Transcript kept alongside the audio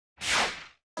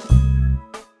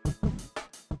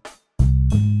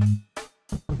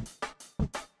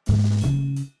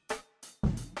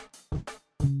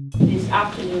This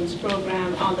afternoon's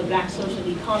program on the Black social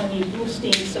economy,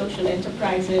 boosting social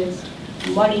enterprises,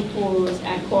 money pools,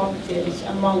 and cooperatives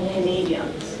among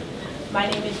Canadians. My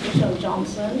name is Michelle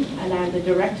Johnson, and I'm the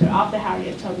director of the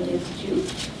Harriet Tubman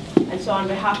Institute. And so on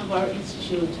behalf of our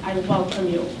institute, I welcome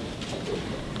you.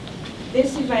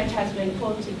 This event has been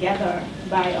pulled together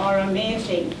by our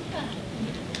amazing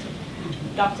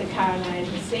Dr. Caroline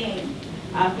Hussein,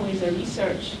 who is a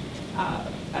research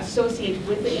associate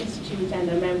with the Institute and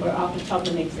a member of the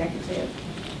Tubman Executive.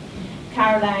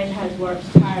 Caroline has worked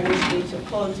tirelessly to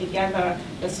pull together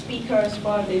the speakers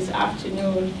for this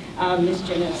afternoon, Ms.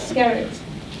 Ginelle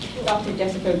Skerritt, Dr.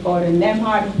 Jessica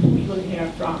Gordon-Nembhard, who we will hear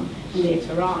from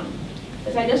later on.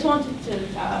 But I just wanted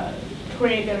to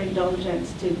crave your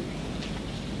indulgence to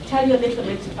tell you a little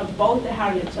bit about the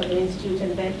Harriet Tubman Institute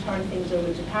and then turn things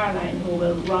over to Caroline, who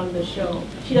will run the show.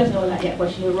 She doesn't know that yet, but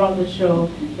she will run the show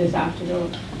this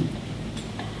afternoon.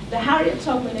 The Harriet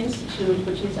Tubman Institute,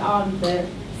 which is on the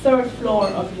 3rd floor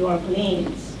of York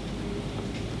Lanes,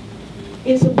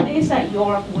 is a place at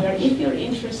York where if you're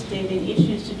interested in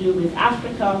issues to do with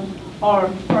Africa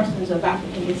or persons of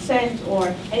African descent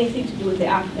or anything to do with the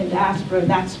African diaspora,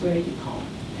 that's where you come.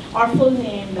 Our full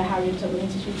name, the Harriet Tubman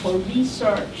Institute for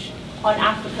Research on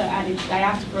Africa and its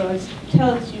Diasporas,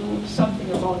 tells you something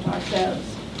about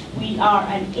ourselves. We are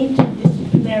an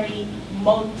interdisciplinary,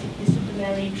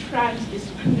 multidisciplinary,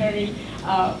 transdisciplinary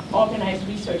organized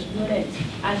research unit,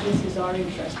 and this is our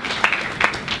interest.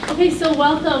 Okay, so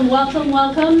welcome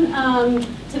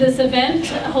to this event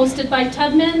hosted by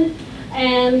Tubman,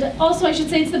 and also I should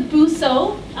say it's the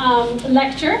BUSO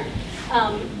lecture.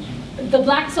 The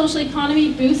Black Social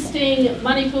Economy, Boosting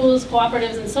Money Pools,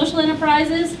 Cooperatives, and Social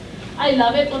Enterprises. I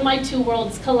love it when my two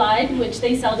worlds collide, which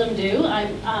they seldom do.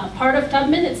 I'm part of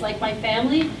Tubman, it's like my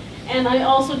family. And I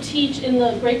also teach in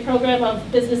the great program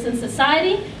of Business and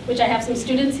Society, which I have some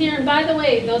students here. And by the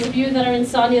way, those of you that are in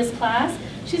Sonia's class,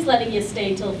 she's letting you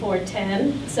stay till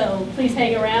 4:10, so please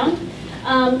hang around.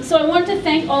 So I want to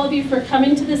thank all of you for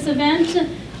coming to this event.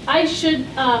 I should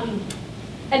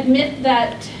admit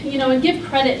that, and give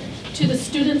credit to the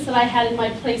students that I had in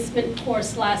my placement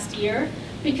course last year,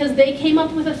 because they came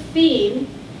up with a theme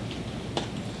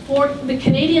for the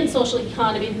Canadian social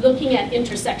economy looking at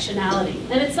intersectionality.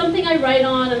 And it's something I write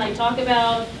on and I talk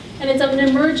about, and it's an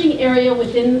emerging area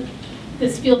within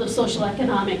this field of social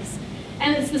economics.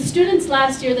 And it's the students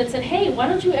last year that said, hey, why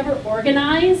don't you ever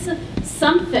organize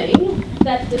something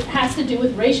that has to do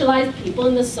with racialized people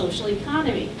in the social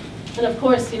economy? And of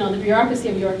course, the bureaucracy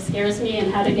of York scares me,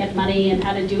 and how to get money and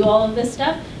how to do all of this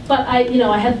stuff. But I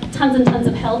had tons and tons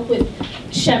of help with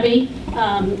Chevy,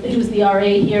 who's the RA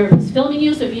here, who's filming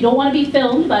you. So if you don't want to be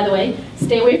filmed, by the way,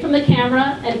 stay away from the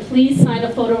camera and please sign a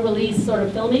photo release sort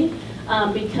of filming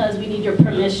because we need your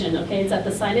permission, okay? It's at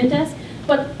the sign-in desk.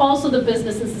 But also the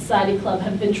Business and Society Club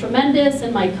have been tremendous,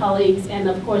 and my colleagues, and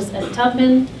of course at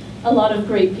Tubman, a lot of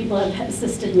great people have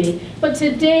assisted me. But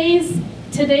today's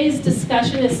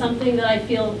discussion is something that I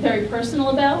feel very personal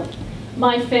about.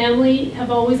 My family have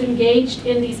always engaged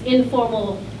in these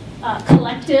informal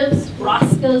collectives,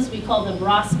 ROSCAs, we call them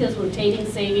ROSCAs, rotating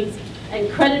savings and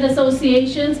credit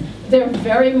associations. They're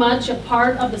very much a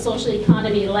part of the social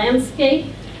economy landscape.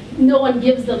 No one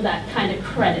gives them that kind of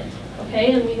credit,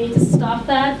 okay? And we need to stop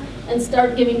that and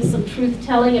start giving some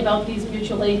truth-telling about these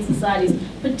mutual aid societies,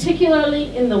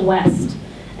 particularly in the West.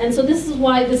 And so this is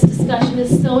why this discussion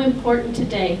is so important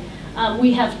today.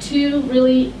 We have two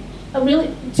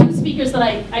speakers that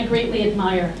I greatly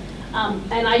admire.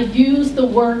 And I use the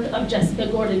work of Jessica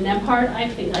Gordon-Nembhard. I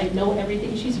think I know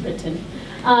everything she's written.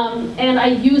 And I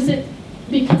use it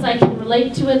because I can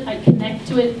relate to it, I connect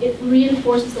to it, it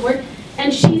reinforces the work.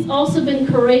 And she's also been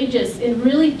courageous in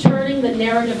really turning the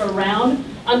narrative around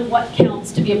on what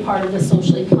counts to be a part of the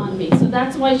social economy. So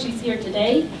that's why she's here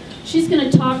today. She's going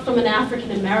to talk from an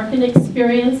African American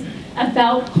experience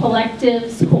about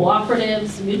collectives,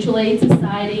 cooperatives, mutual aid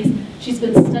societies. She's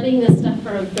been studying this stuff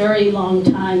for a very long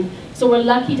time. So we're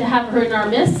lucky to have her in our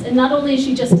midst. And not only is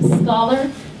she just a scholar,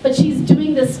 but she's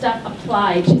doing this stuff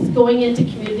applied. She's going into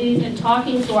communities and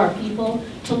talking to our people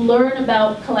to learn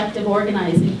about collective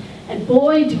organizing. And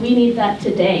boy, do we need that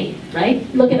today, right?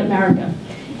 Look at America.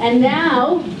 And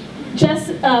now,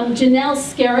 Ginelle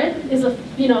Skerritt is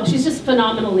she's just a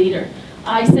phenomenal leader.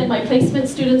 I send my placement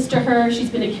students to her. She's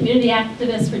been a community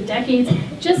activist for decades.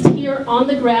 Just here on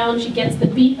the ground, she gets the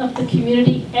beat of the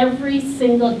community every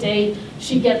single day.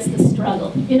 She gets the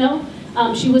struggle,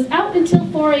 She was out until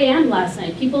 4 a.m. last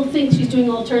night. People think she's doing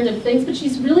alternative things, but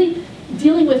she's really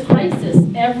dealing with crisis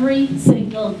every single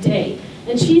single day.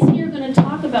 And she's here going to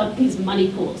talk about these money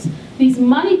pools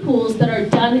that are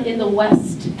done in the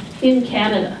West, in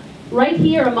Canada, right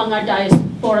here among our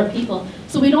diaspora people.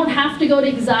 So we don't have to go to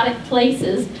exotic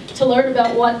places to learn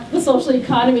about what the social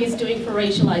economy is doing for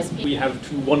racialized people. We have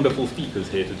two wonderful speakers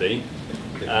here today,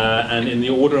 and in the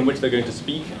order in which they're going to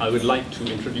speak, I would like to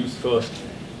introduce first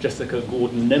Jessica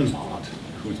Gordon Nembhard,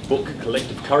 whose book,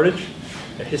 Collective Courage,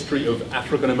 A History of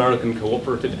African-American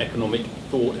Cooperative Economic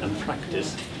Thought and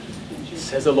Practice,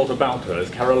 says a lot about her. As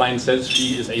Caroline says,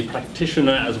 she is a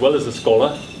practitioner as well as a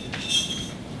scholar.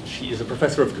 She is a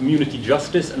professor of community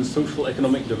justice and social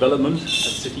economic development at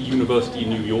City University in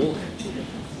New York.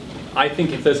 I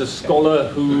think if there's a scholar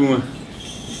who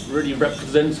really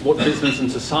represents what business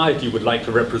and society would like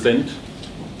to represent,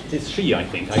 it is she, I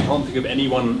think. I can't think of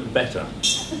anyone better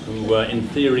who, in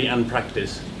theory and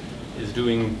practice, is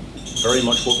doing very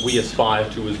much what we aspire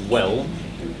to as well.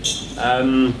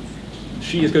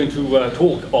 She is going to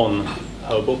talk on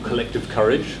her book, Collective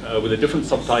Courage, with a different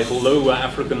subtitle, though,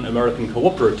 African-American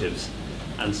Cooperatives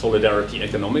and Solidarity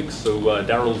Economics. So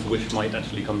Daryl's wish might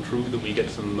actually come true, that we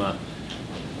get some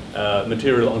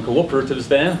material on cooperatives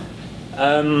there.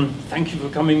 Thank you for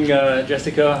coming,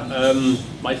 Jessica.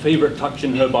 My favorite touch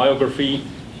in her biography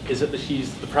is that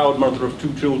she's the proud mother of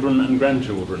 2 children and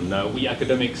grandchildren. We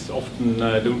academics often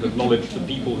don't acknowledge the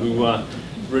people who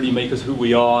really make us who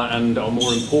we are and are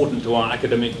more important to our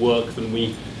academic work than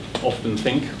we often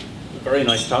think. Very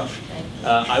nice touch.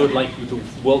 I would like you to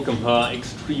welcome her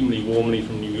extremely warmly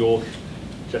from New York,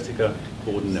 Jessica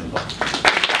Gordon Nembhard.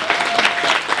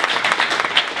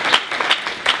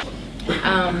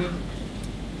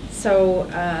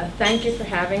 Thank you for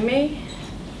having me.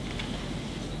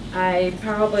 I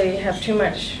probably have too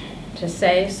much to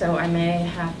say, so I may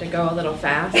have to go a little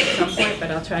fast at some point,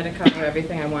 but I'll try to cover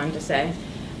everything I wanted to say.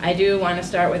 I do want to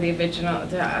start with the original,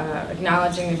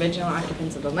 acknowledging the original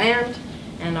occupants of the land,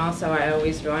 and also I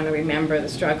always want to remember the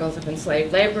struggles of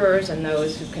enslaved laborers and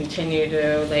those who continue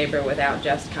to labor without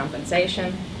just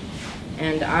compensation.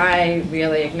 And I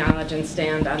really acknowledge and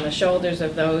stand on the shoulders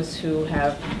of those who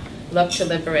have looked to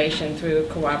liberation through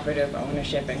cooperative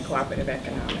ownership and cooperative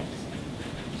economics.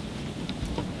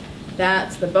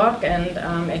 That's the book, and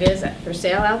it is for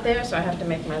sale out there, so I have to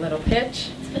make my little pitch.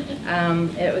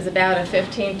 It was about a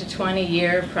 15 to 20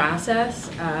 year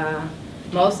process,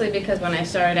 mostly because when I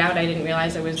started out I didn't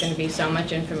realize there was going to be so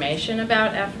much information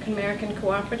about African American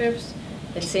cooperatives.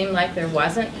 It seemed like there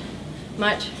wasn't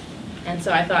much, and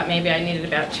so I thought maybe I needed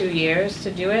about 2 years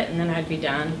to do it and then I'd be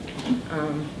done.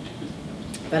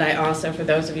 But I also, for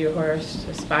those of you who are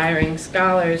aspiring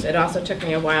scholars, it also took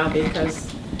me a while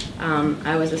because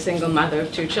I was a single mother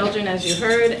of 2 children, as you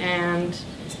heard, and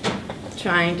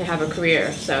trying to have a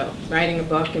career. So writing a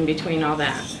book in between all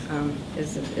that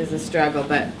is a struggle,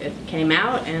 but it came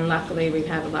out, and luckily we've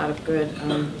had a lot of good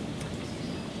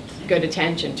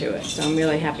attention to it. So I'm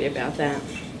really happy about that.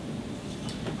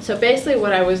 So basically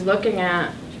what I was looking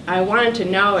at, I wanted to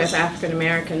know if African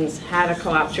Americans had a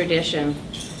co-op tradition,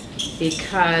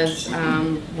 because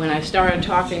when I started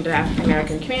talking to African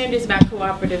American communities about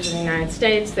cooperatives in the United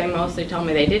States, they mostly told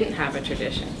me they didn't have a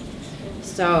tradition.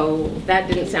 So that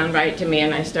didn't sound right to me,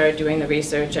 and I started doing the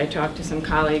research. I talked to some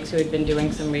colleagues who had been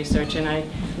doing some research, and I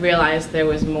realized there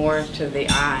was more to the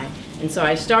eye. And so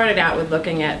I started out with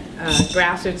looking at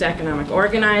grassroots economic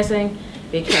organizing,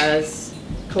 because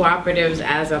cooperatives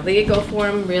as a legal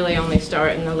form really only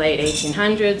start in the late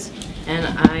 1800s. And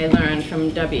I learned from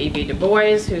W.E.B. Du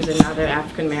Bois, who's another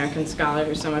African-American scholar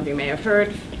who some of you may have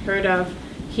heard of.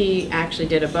 He actually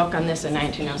did a book on this in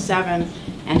 1907,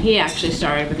 and he actually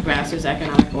started with grassroots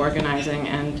economic organizing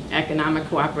and economic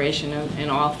cooperation in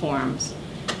all forms.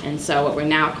 And so what we're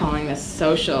now calling the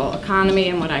social economy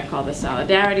and what I call the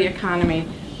solidarity economy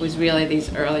was really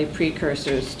these early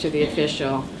precursors to the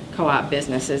official co-op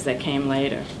businesses that came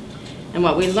later. And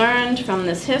what we learned from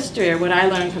this history, or what I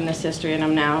learned from this history, and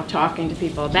I'm now talking to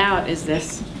people about, is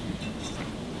this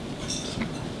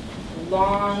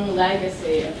long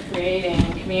legacy of creating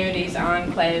communities,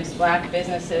 enclaves, black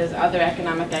businesses, other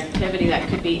economic activity that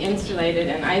could be insulated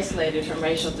and isolated from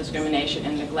racial discrimination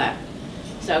and neglect.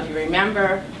 So if you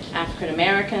remember, African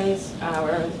Americans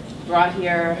were brought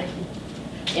here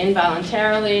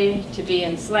involuntarily to be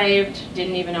enslaved,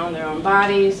 didn't even own their own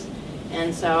bodies.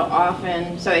 And so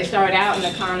they started out in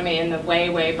the economy in the way,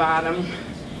 way bottom,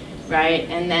 right?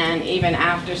 And then even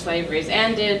after slavery's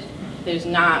ended, there's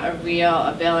not a real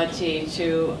ability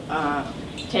to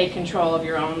take control of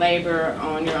your own labor,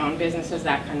 own your own businesses,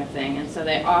 that kind of thing. And so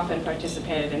they often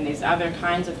participated in these other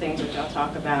kinds of things, which I'll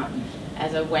talk about,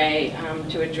 as a way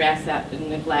to address that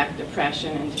neglect,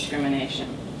 oppression, and discrimination.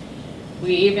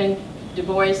 We even Du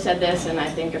Bois said this, and I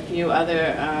think a few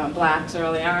other blacks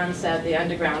early on said the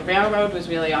Underground Railroad was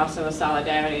really also a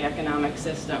solidarity economic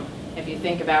system. If you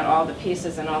think about all the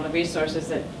pieces and all the resources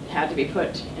that had to be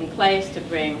put in place to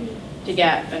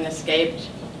get an escaped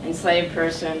enslaved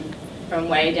person from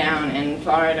way down in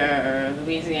Florida or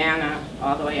Louisiana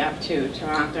all the way up to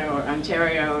Toronto or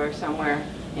Ontario or somewhere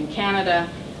in Canada,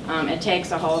 it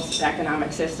takes a whole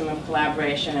economic system of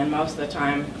collaboration, and most of the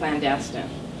time clandestine.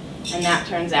 And that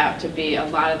turns out to be a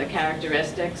lot of the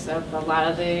characteristics of a lot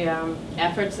of the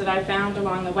efforts that I found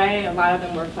along the way. A lot of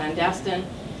them were clandestine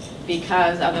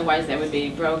because otherwise they would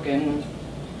be broken,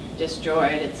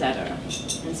 destroyed, etc.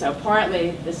 And so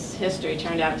partly this history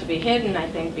turned out to be hidden, I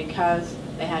think, because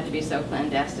they had to be so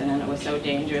clandestine and it was so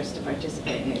dangerous to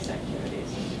participate in these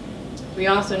activities. We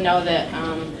also know that,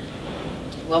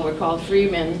 well, we're called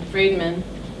freedmen,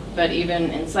 but even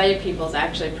enslaved peoples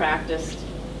actually practiced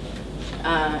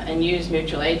and used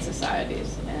mutual aid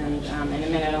societies. And in a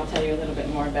minute I'll tell you a little bit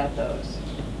more about those.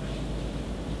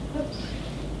 Oops.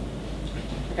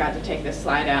 Forgot to take this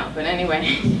slide out, but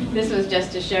anyway, this was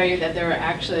just to show you that there were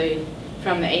actually,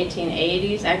 from the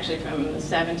 1880s, actually from the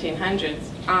 1700s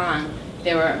on,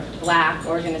 there were black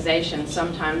organizations,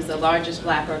 sometimes the largest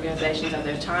black organizations of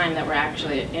their time, that were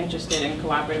actually interested in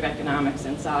cooperative economics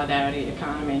and solidarity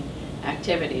economy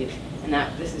activities. And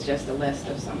this is just a list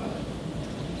of some of them.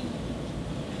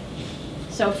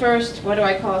 So first, what do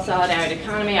I call a solidarity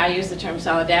economy? I use the term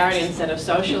solidarity instead of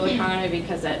social economy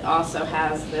because it also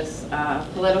has this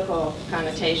political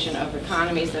connotation of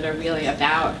economies that are really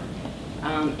about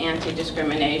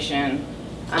anti-discrimination,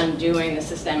 undoing the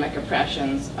systemic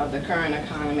oppressions of the current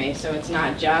economy. So it's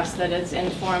not just that it's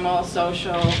informal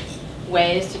social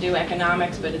ways to do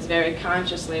economics, but it's very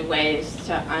consciously ways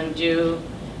to undo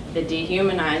the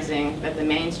dehumanizing that the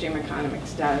mainstream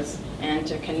economics does, and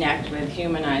to connect with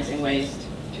humanizing ways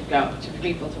for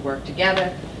people to work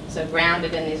together. So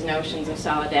grounded in these notions of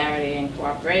solidarity and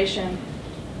cooperation,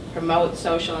 promote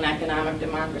social and economic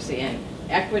democracy and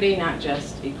equity, not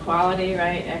just equality,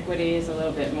 right? Equity is a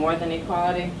little bit more than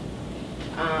equality.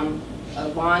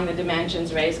 Along the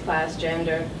dimensions, race, class,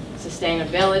 gender,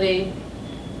 sustainability,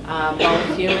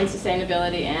 both human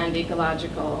sustainability and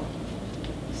ecological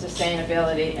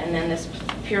sustainability, and then this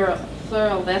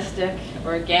pluralistic,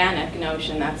 organic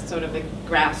notion, that's sort of the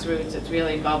grassroots. It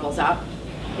really bubbles up.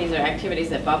 These are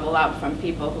activities that bubble up from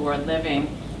people who are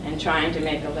living and trying to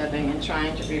make a living and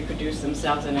trying to reproduce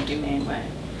themselves in a humane way.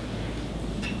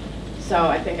 So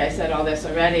I think I said all this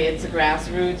already. It's a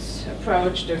grassroots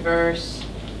approach, diverse,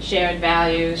 shared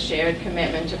values, shared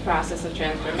commitment to process of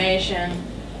transformation,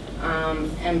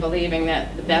 and believing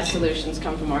that the best solutions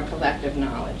come from our collective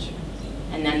knowledge.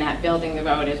 And then that building the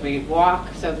road as we walk,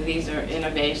 so that these are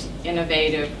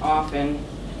innovative, often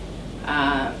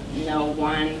no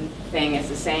one thing is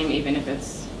the same, even if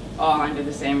it's all under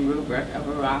the same rubric of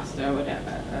a roster or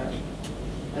whatever,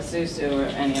 a susu or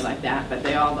any like that, but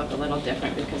they all look a little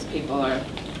different because people are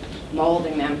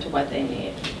molding them to what they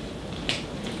need.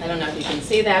 I don't know if you can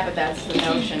see that, but that's the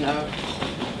notion of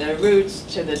the roots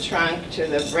to the trunk to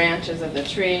the branches of the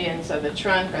tree. And so the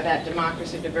trunk are that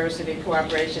democracy, diversity,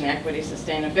 cooperation, equity,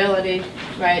 sustainability,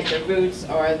 right? The roots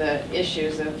are the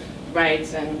issues of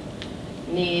rights and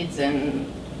needs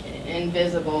and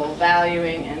invisible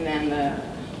valuing, and then the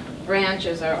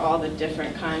branches are all the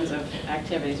different kinds of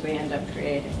activities we end up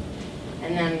creating.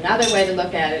 And then another way to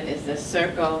look at it is this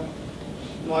circle,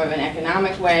 more of an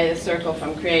economic way, the circle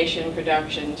from creation,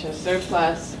 production to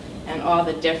surplus, and all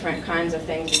the different kinds of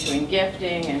things between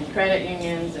gifting and credit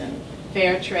unions and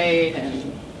fair trade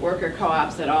and worker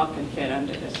co-ops that all can fit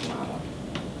under this model.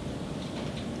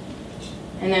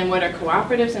 And then what are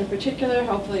cooperatives in particular?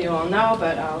 Hopefully you all know,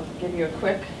 but I'll give you a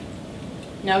quick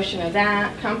notion of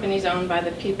that. Companies owned by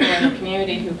the people in the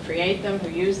community who create them, who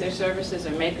use their services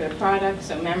or make their products,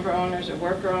 so member owners or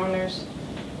worker owners.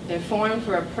 They're formed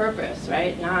for a purpose,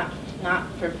 right? Not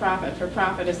for profit. For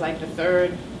profit is like the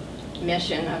third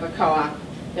mission of a co-op.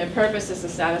 Their purpose is to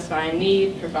satisfy a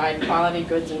need, provide quality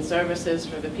goods and services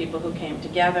for the people who came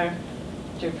together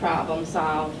to problem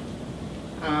solve,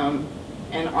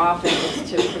 and often is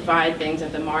to provide things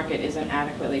that the market isn't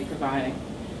adequately providing.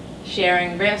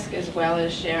 Sharing risk as well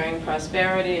as sharing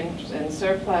prosperity and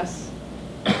surplus.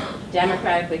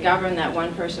 Democratically governed, that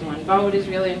one person, one vote is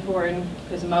really important,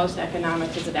 because most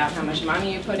economics is about how much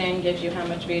money you put in, gives you how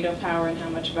much veto power and how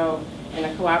much vote. In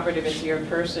a cooperative, it's your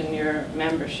person, your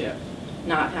membership,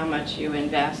 not how much you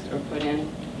invest or put in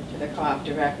to the co-op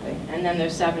directly. And then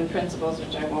there's 7 principles,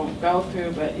 which I won't go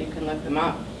through, but you can look them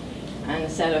up, and a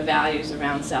set of values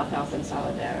around self-help and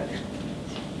solidarity.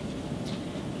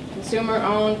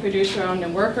 consumer-owned, producer-owned,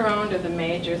 and worker-owned are the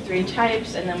major three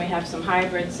types, and then we have some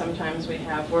hybrids. Sometimes we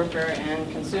have worker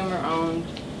and consumer-owned,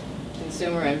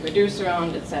 consumer and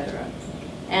producer-owned, etc.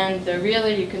 And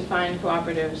you can find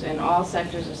cooperatives in all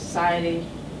sectors of society.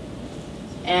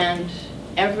 And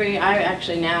I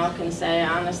actually now can say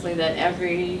honestly that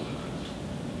every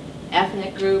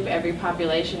ethnic group, every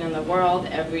population in the world,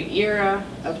 every era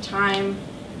of time,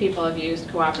 people have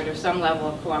used some level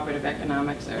of cooperative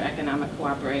economics or economic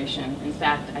cooperation. In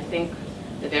fact, I think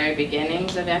the very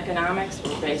beginnings of economics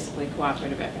were basically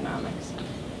cooperative economics.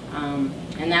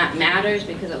 And that matters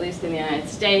because, at least in the United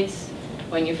States,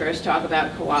 when you first talk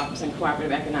about co-ops and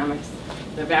cooperative economics,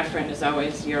 the referent is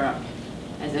always Europe,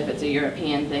 as if it's a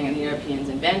European thing and the Europeans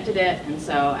invented it. And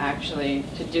so actually,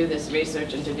 to do this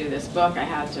research and to do this book, I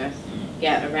had to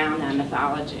get around that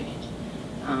mythology.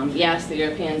 Yes, the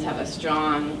Europeans have a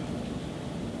strong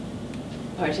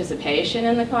participation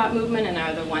in the co-op movement and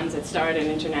are the ones that started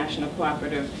an international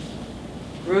cooperative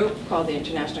group called the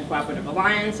International Cooperative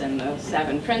Alliance, and the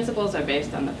 7 principles are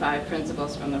based on the 5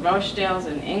 principles from the Rochdales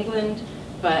in England.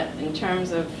 But in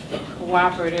terms of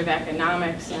cooperative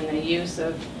economics and the use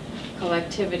of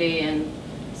collectivity and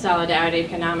solidarity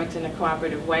economics in a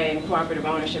cooperative way, and cooperative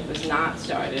ownership was not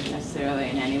started necessarily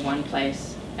in any one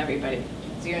place.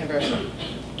 It's universal.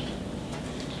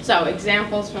 So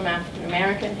examples from African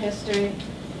American history.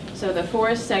 So the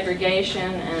forced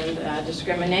segregation and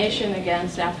discrimination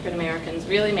against African Americans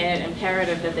really made it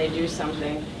imperative that they do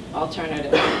something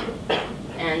alternative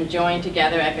and join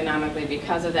together economically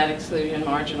because of that exclusion,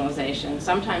 marginalization.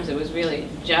 Sometimes it was really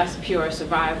just pure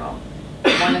survival.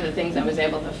 One of the things I was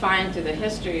able to find through the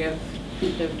history of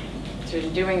through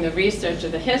doing the research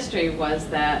of the history was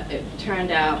that it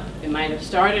turned out it might have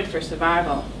started for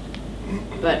survival,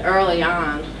 but early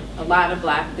on, a lot of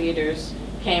black leaders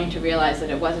came to realize that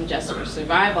it wasn't just for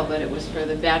survival, but it was for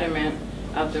the betterment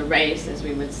of the race, as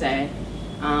we would say,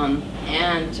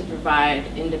 and to provide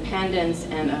independence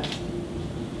and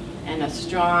a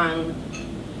strong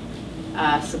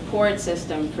support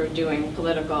system for doing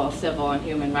political, civil, and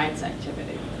human rights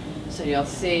activity. So you'll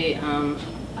see,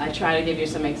 I try to give you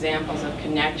some examples of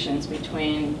connections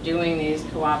between doing these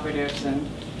cooperatives and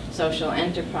social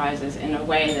enterprises in a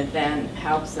way that then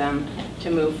helps them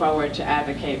to move forward to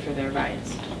advocate for their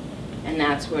rights. And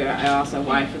that's where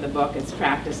why for the book it's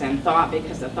practice and thought,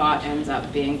 because the thought ends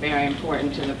up being very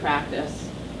important to the practice,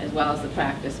 as well as the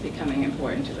practice becoming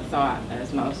important to the thought,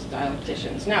 as most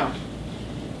dialecticians know.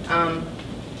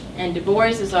 And Du Bois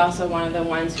is also one of the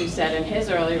ones who said in his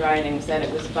early writings that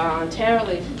it was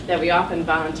that we often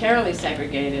voluntarily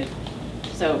segregated.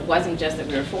 So it wasn't just that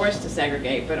we were forced to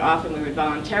segregate, but often we would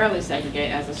voluntarily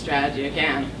segregate as a strategy,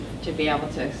 again, to be able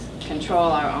to control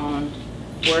our own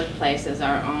workplaces,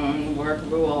 our own work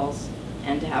rules,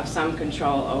 and to have some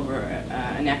control over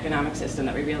an economic system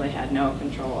that we really had no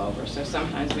control over. So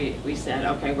sometimes we said,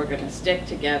 okay, we're going to stick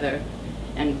together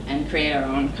and create our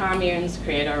own communes,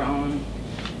 create our own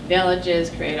villages,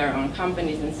 create our own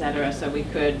companies, etc., so we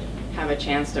could have a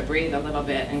chance to breathe a little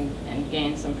bit and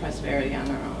gain some prosperity on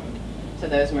our own. So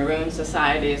those maroon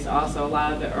societies, also a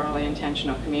lot of the early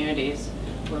intentional communities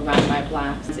were run by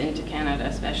blacks into Canada,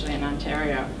 especially in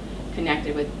Ontario,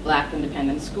 connected with black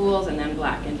independent schools and then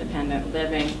black independent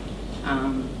living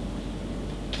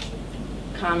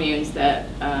communes that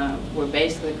were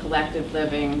basically collective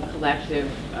living,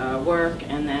 collective work,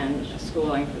 and then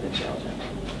schooling for the children.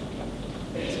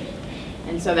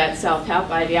 And so that self-help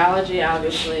ideology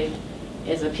obviously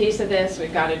is a piece of this.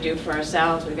 We've got to do for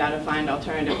ourselves. We've got to find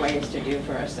alternative ways to do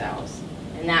for ourselves.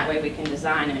 And that way we can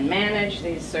design and manage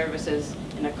these services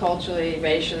in a culturally,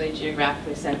 racially,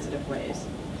 geographically sensitive ways.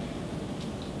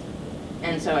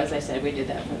 And so, as I said, we did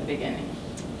that from the beginning.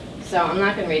 So I'm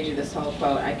not going to read you this whole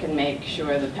quote. I can make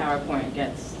sure the PowerPoint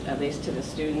gets at least to the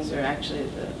students, or actually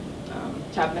the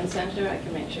Tubman Center. I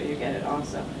can make sure you get it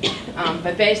also.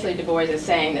 But basically, Du Bois is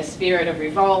saying the spirit of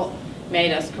revolt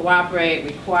made us cooperate.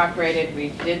 We cooperated. We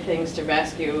did things to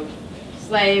rescue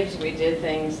slaves. We did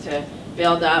things to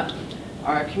build up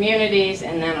our communities,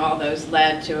 and then all those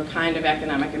led to a kind of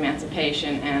economic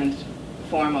emancipation and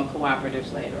formal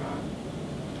cooperatives later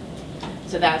on.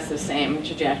 So that's the same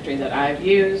trajectory that I've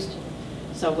used.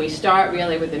 So we start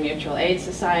really with the mutual aid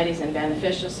societies and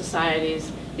beneficial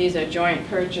societies. These are joint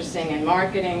purchasing and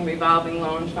marketing, revolving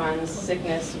loan funds,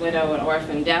 sickness, widow, and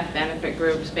orphan death benefit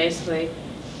groups. Basically,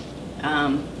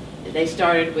 they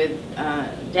started with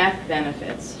death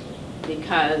benefits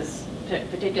because,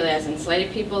 particularly as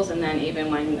enslaved peoples, and then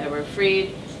even when they were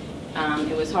freed,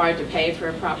 it was hard to pay for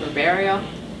a proper burial.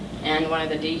 And one of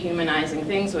the dehumanizing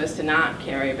things was to not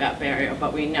carry about burial,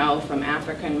 but we know from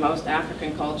most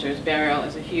African cultures, burial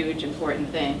is a huge, important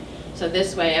thing. So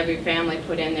this way, every family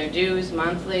put in their dues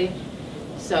monthly,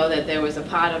 so that there was a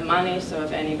pot of money, so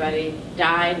if anybody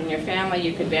died in your family,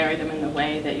 you could bury them in the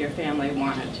way that your family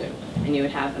wanted to, and you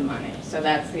would have the money. So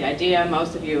that's the idea.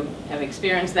 Most of you have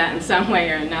experienced that in some way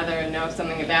or another and know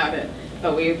something about it,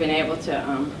 but we've been able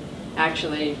to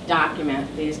actually document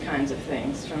these kinds of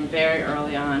things from very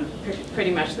early on,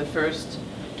 pretty much the first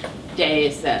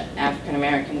days that African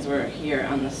Americans were here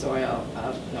on the soil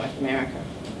of North America.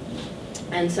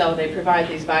 And so they provide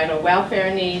these vital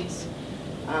welfare needs,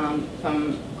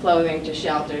 from clothing to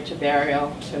shelter to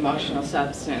burial to emotional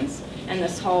substance. And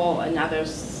this whole, another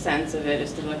sense of it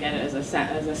is to look at it as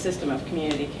a system of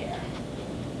community care.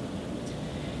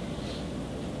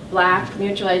 Black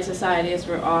mutual aid societies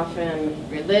were often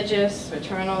religious,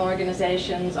 fraternal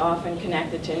organizations, often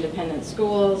connected to independent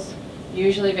schools,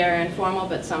 usually very informal,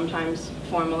 but sometimes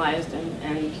formalized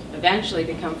and eventually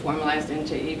become formalized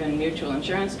into even mutual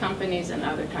insurance companies and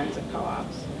other kinds of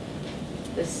co-ops.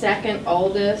 The second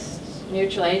oldest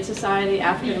mutual aid society,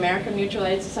 African American Mutual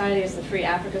Aid Society, is the Free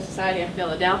Africa Society in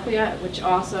Philadelphia, which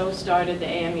also started the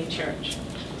AME Church.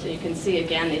 So you can see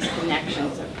again these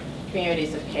connections of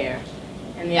communities of care.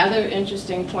 And the other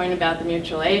interesting point about the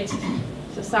mutual aid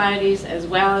societies, as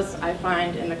well as I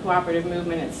find in the cooperative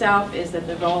movement itself, is that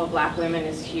the role of black women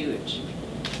is huge.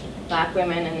 Black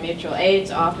women in mutual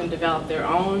aids often developed their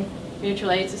own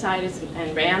mutual aid societies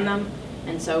and ran them.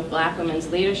 And so black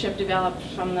women's leadership developed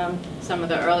from them. Some of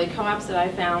the early co-ops that I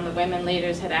found, the women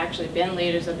leaders had actually been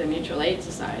leaders of the mutual aid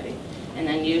society and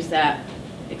then used that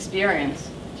experience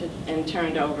and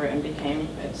turned over and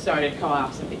started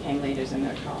co-ops and became leaders in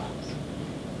their co-ops.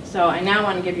 So I now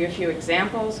want to give you a few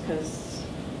examples because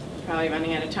I'm probably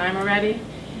running out of time already.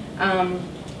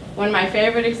 One of my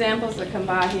favorite examples, the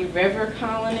Combahee River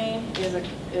Colony,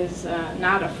 is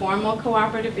not a formal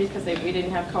cooperative because we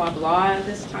didn't have co-op law at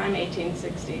this time,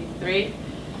 1863.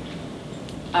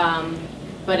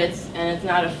 But it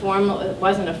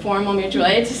wasn't a formal mutual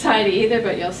aid society either,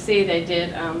 but you'll see they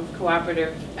did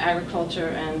cooperative agriculture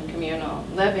and communal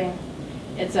living.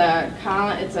 It's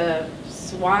a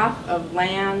swath of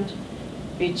land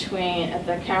at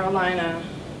the Carolina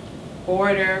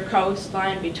border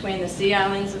coastline between the Sea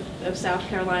Islands of South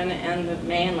Carolina and the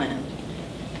mainland.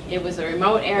 It was a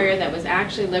remote area that was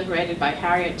actually liberated by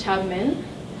Harriet Tubman,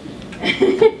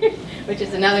 which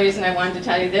is another reason I wanted to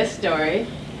tell you this story.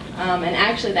 And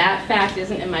actually that fact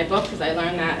isn't in my book because I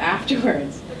learned that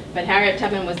afterwards. But Harriet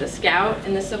Tubman was a scout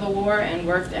in the Civil War and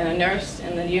worked as a nurse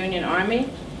in the Union Army.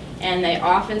 And they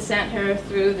often sent her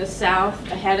through the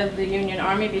South ahead of the Union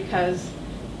Army because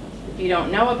if you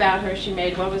don't know about her, she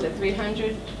made,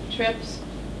 300 trips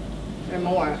or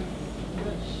more?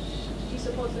 She's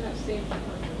supposed to have saved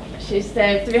 500. She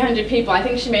saved 300 people. I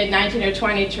think she made 19 or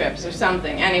 20 trips or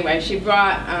something. Anyway, she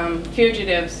brought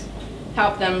fugitives,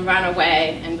 helped them run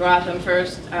away, and brought them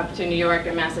first up to New York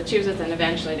and Massachusetts and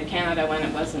eventually to Canada when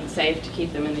it wasn't safe to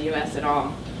keep them in the US at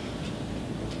all.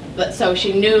 But so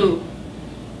she knew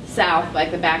South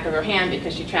like the back of her hand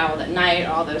because she traveled at night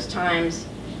all those times.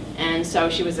 And so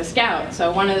she was a scout.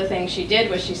 So one of the things she did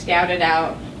was she scouted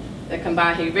out the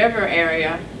Combahee River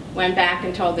area, went back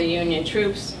and told the Union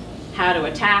troops how to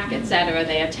attack, etc.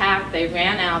 They attacked, they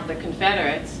ran out the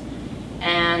Confederates,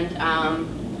 and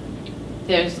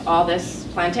there's all this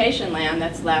plantation land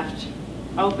that's left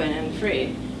open and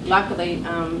free. Luckily,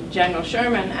 General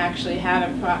Sherman actually had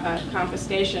a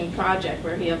confiscation project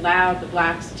where he allowed the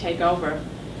blacks to take over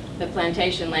the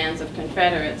plantation lands of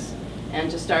Confederates and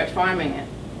to start farming it.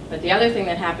 But the other thing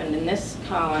that happened in this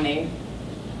colony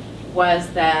was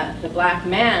that the black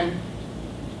men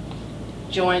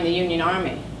joined the Union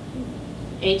Army.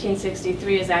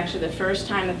 1863 is actually the first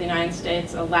time that the United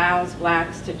States allows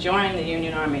blacks to join the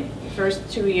Union Army. The first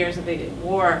 2 years of the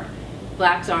war,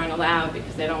 blacks aren't allowed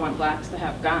because they don't want blacks to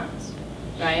have guns,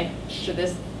 right? So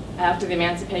after the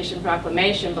Emancipation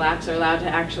Proclamation, blacks are allowed to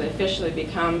actually officially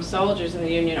become soldiers in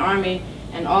the Union Army,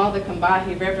 and all the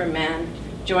Combahee River men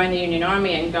join the Union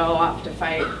Army and go off to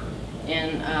fight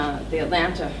in the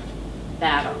Atlanta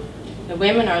battle. The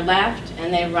women are left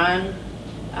and they run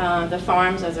the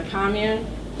farms as a commune,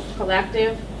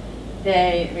 collective.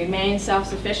 They remain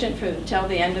self-sufficient until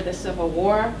the end of the Civil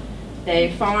War.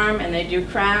 They farm and they do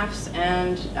crafts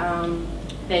and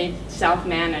they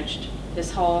self-managed this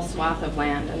whole swath of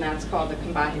land, and that's called the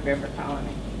Combahee River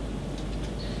Colony.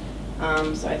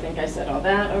 So I think I said all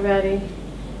that already.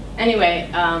 Anyway,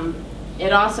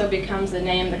 it also becomes the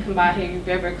name, the Combahee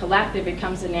River Collective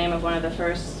becomes the name of one of the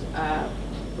first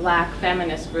black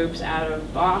feminist groups out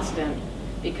of Boston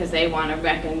because they want to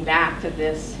reckon back to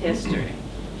this history.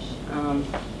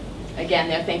 Again,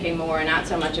 they're thinking more not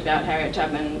so much about Harriet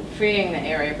Tubman freeing the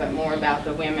area, but more about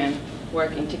the women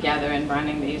working together and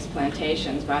running these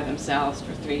plantations by themselves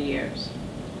for 3 years.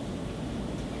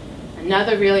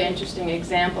 Another really interesting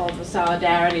example of the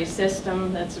solidarity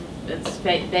system that's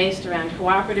based around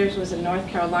cooperatives was in North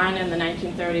Carolina in the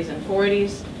 1930s and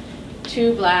 40s.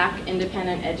 2 black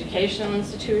independent educational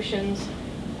institutions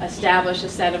established a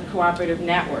set of cooperative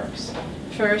networks.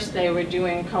 First, they were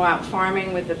doing co-op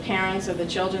farming with the parents of the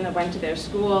children that went to their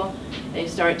school. They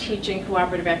start teaching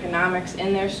cooperative economics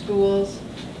in their schools.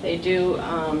 They do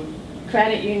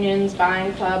credit unions,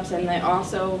 buying clubs, and they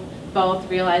also both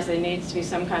realize there needs to be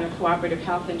some kind of cooperative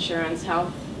health insurance,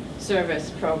 health service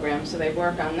program. So they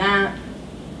work on that.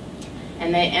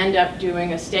 And they end up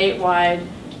doing a statewide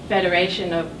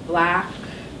federation of black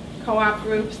co-op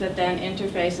groups that then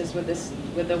interfaces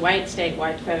with the white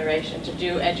statewide federation to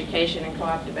do education and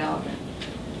co-op development.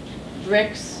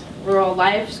 BRICS Rural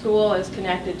Life School is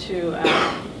connected to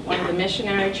one of the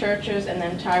missionary churches, and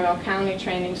then Tyrell County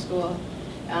Training School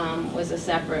was a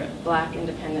separate black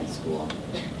independent school.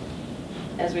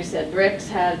 As we said, BRICS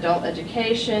had adult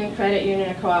education, credit union,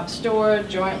 a co-op store,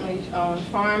 jointly owned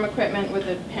farm equipment with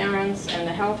the parents, and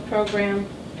a health program.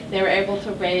 They were able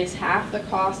to raise half the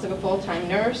cost of a full-time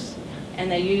nurse,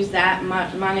 and they used that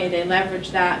money, they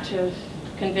leveraged that to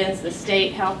convince the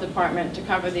state health department to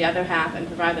cover the other half and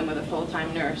provide them with a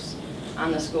full-time nurse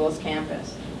on the school's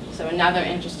campus. So another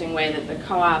interesting way that the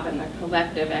co-op and the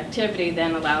collective activity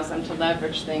then allows them to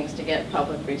leverage things to get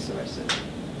public resources.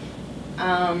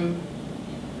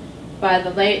 By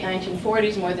the late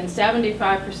 1940s, more than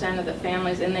 75% of the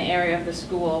families in the area of the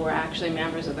school were actually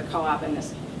members of the co-op in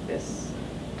this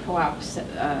co-op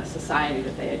society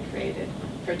that they had created.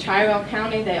 For Tyrell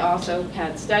County, they also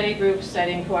had study groups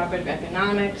studying cooperative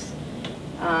economics.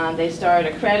 They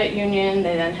started a credit union.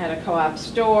 They then had a co-op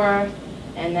store.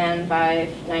 And then by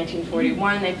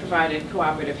 1941, they provided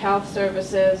cooperative health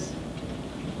services.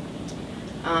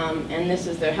 And this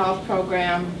is their health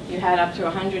program. You had up to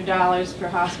 $100 for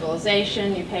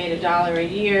hospitalization. You paid $1 a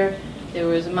year. There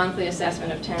was a monthly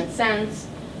assessment of 10 cents,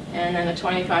 and then a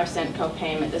 25-cent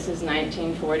co-payment. This is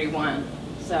 1941.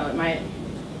 So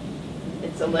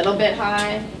it's a little bit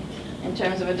high in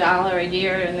terms of $1 a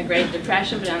year in the Great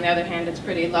Depression, but on the other hand, it's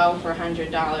pretty low for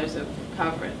 $100 of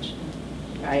coverage,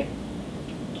 right?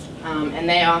 And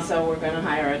they also were going to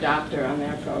hire a doctor on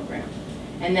their program.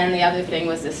 And then the other thing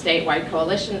was the statewide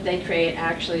coalition that they create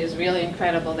actually is really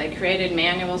incredible. They created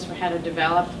manuals for how to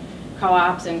develop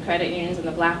co-ops and credit unions in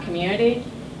the black community.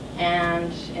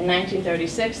 And in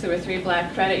 1936, there were 3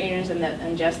 black credit unions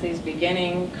and just these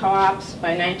beginning co-ops.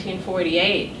 By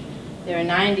 1948, there were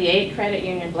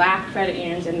 98 black credit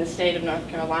unions in the state of North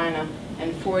Carolina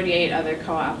and 48 other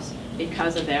co-ops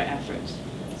because of their efforts.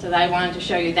 So I wanted to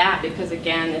show you that because,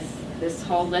 again, this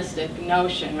holistic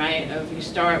notion, right, of you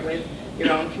start with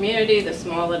your own community, the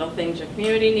small little things your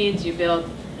community needs, you build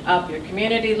up your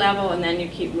community level, and then you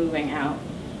keep moving out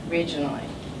regionally.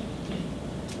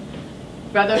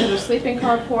 Brotherhood of Sleeping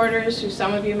Car Porters, who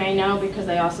some of you may know because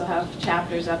they also have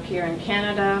chapters up here in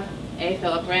Canada. A.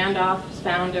 Philip Randolph is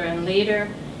founder and leader.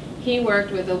 He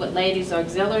worked with the ladies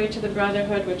auxiliary to the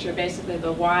Brotherhood, which are basically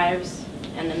the wives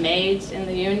and the maids in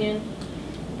the union,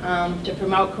 to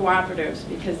promote cooperatives,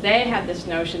 because they had this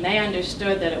notion, they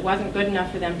understood that it wasn't good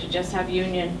enough for them to just have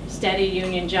steady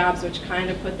union jobs, which kind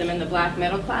of put them in the black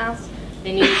middle class.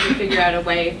 They needed to figure out a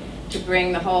way to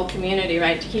bring the whole community,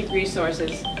 right, to keep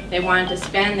resources. They wanted to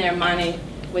spend their money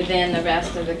within the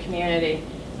rest of the community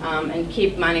and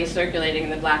keep money circulating in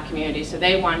the black community. So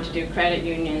they wanted to do credit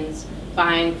unions,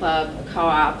 buying club,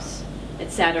 co-ops,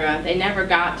 etc. They never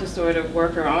got to sort of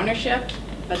worker ownership,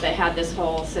 but they had this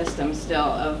whole system still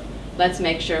of let's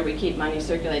make sure we keep money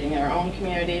circulating in our own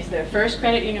communities. Their first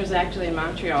credit union was actually in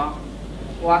Montreal,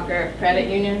 Walker Credit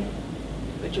Union,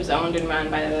 which was owned and run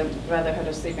by the Brotherhood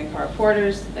of Sleeping Car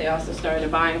Porters. They also started a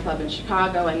buying club in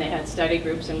Chicago, and they had study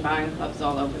groups and buying clubs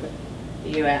all over the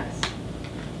U.S.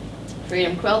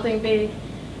 Freedom Quilting Bee,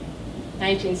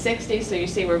 1960, so you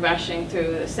see we're rushing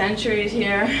through the centuries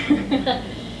here.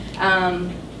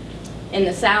 In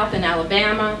the South, in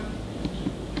Alabama,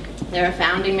 they're a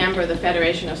founding member of the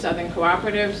Federation of Southern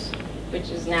Cooperatives, which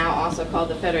is now also called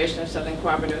the Federation of Southern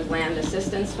Cooperatives Land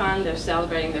Assistance Fund. They're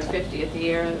celebrating their 50th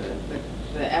year.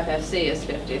 The FFC is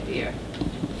 50th year.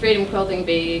 Freedom Quilting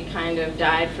Bee kind of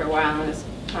died for a while and is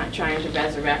trying to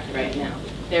resurrect right now.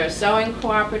 They're a sewing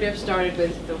cooperative, started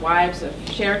with the wives of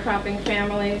sharecropping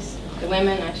families, the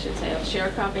women, I should say, of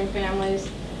sharecropping families.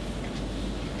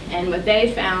 And what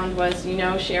they found was,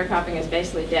 sharecropping is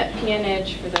basically debt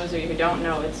peonage. For those of you who don't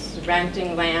know, it's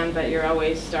renting land, but you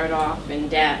always start off in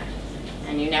debt,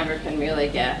 and you never can really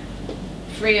get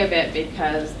free of it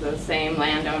because the same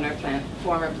landowner,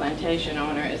 former plantation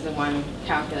owner, is the one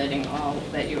calculating all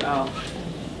that you owe.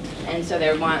 And so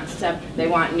they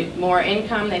want more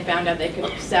income. They found out they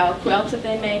could sell quilts that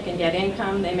they make and get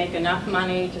income. They make enough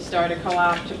money to start a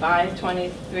co-op to buy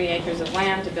 23 acres of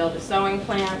land to build a sewing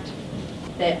plant.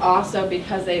 They also,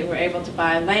 because they were able to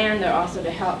buy land, they're also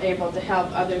able to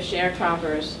help other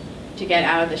sharecroppers to get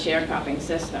out of the sharecropping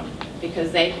system,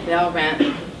 because they'll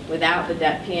rent without the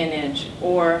debt peonage,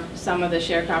 or some of the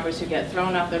sharecroppers who get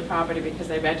thrown off their property because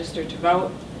they registered to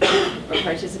vote or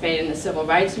participate in the civil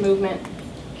rights movement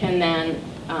can then,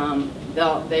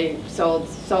 they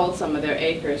sold some of their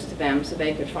acres to them so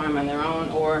they could farm on their own,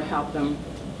 or help them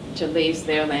to lease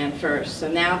their land first.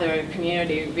 So now they're a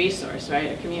community resource,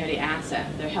 right? A community asset.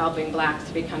 They're helping blacks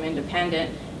to become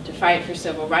independent, to fight for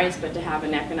civil rights, but to have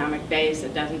an economic base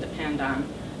that doesn't depend on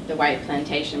the white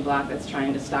plantation bloc that's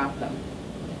trying to stop them.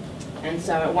 And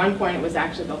so at one point it was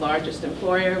actually the largest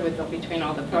employer between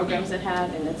all the programs it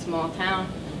had in its small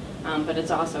town. But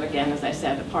it's also, again, as I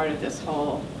said, a part of this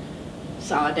whole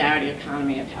solidarity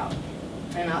economy of help.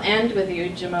 And I'll end with the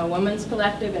Ujima Women's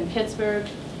Collective in Pittsburgh,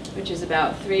 which is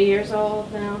about 3 years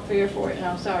old now, 3 or 4,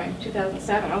 no, sorry,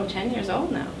 2007, oh, 10 years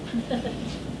old now.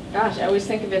 Gosh, I always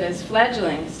think of it as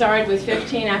fledgling. It started with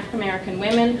 15 African-American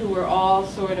women who were all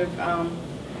sort of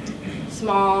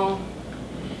small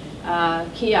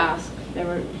kiosks. They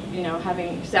were,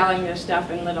 selling their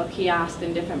stuff in little kiosks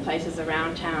in different places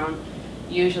around town.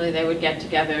 Usually they would get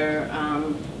together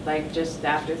like just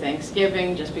after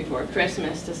Thanksgiving, just before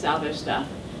Christmas, to sell their stuff.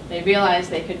 They realized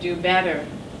they could do better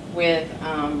with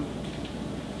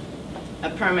a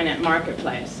permanent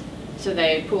marketplace. So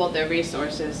they pooled their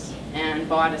resources and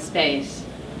bought a space,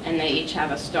 and they each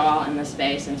have a stall in the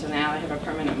space, and so now they have a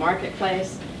permanent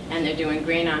marketplace, and they're doing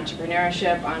green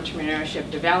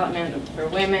entrepreneurship development for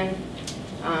women.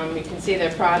 You can see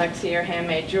their products here: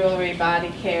 handmade jewelry,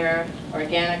 body care,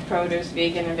 organic produce,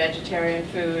 vegan and vegetarian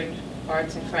food,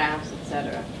 arts and crafts,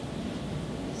 etc.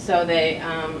 So they,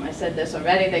 I said this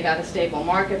already, they got a stable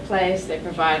marketplace. They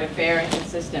provide a fair and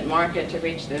consistent market to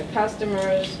reach their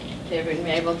customers. They've been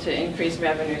able to increase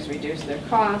revenues, reduce their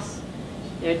costs.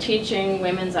 They're teaching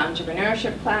women's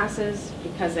entrepreneurship classes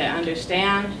because they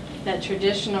understand that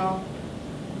traditional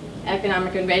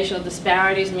economic and racial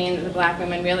disparities mean that the black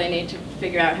women really need to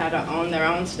figure out how to own their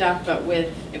own stuff, but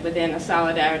within a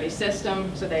solidarity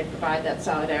system. So they provide that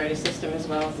solidarity system as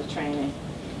well as the training.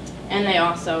 And they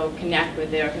also connect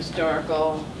with their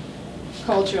historical,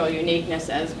 cultural uniqueness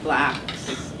as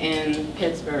blacks in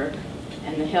Pittsburgh.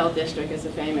 And the Hill District is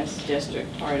a famous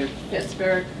district, part of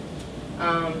Pittsburgh.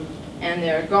 And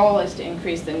their goal is to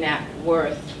increase the net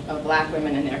worth of black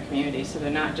women in their community. So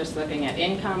they're not just looking at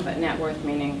income, but net worth,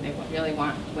 meaning they really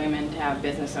want women to have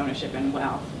business ownership and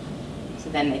wealth,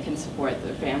 so then they can support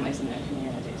their families and their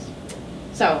communities.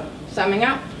 So, summing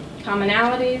up,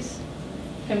 commonalities: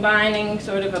 combining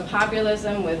sort of a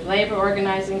populism with labor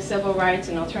organizing, civil rights,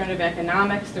 and alternative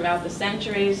economics throughout the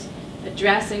centuries,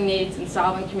 addressing needs and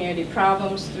solving community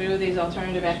problems through these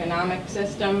alternative economic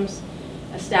systems,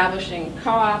 establishing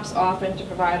co-ops, often to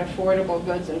provide affordable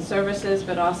goods and services,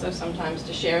 but also sometimes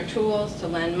to share tools, to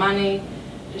lend money,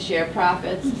 to share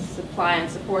profits, to supply and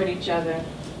support each other.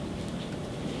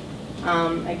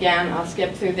 Again, I'll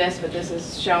skip through this, but this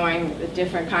is showing the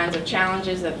different kinds of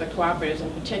challenges that the cooperatives in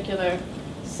particular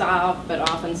solve, but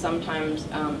often sometimes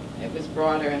it was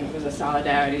broader and it was a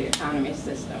solidarity economy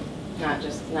system,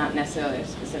 not necessarily a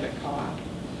specific co-op.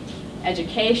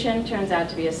 Education turns out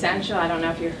to be essential. I don't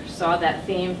know if you saw that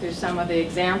theme through some of the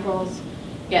examples.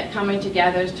 Coming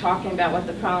together, talking about what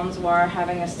the problems were,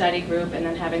 having a study group, and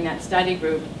then having that study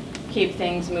group keep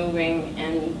things moving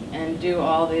and do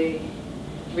all the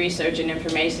research and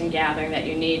information gathering that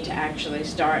you need to actually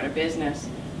start a business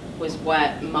was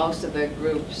what most of the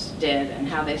groups did, and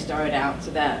how they started out.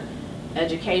 So that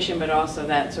education, but also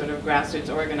that sort of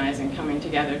grassroots organizing, coming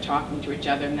together, talking to each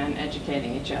other, and then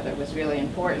educating each other was really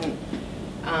important.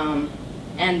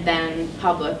 And then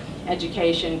public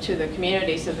education to the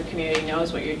community, so the community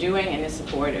knows what you're doing and is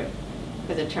supportive.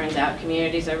 Because it turns out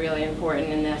communities are really important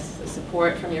in this, the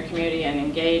support from your community and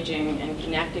engaging and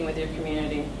connecting with your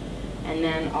community. And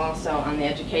then also on the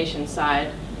education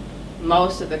side,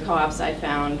 most of the co-ops I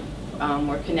found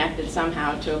were connected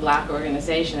somehow to a black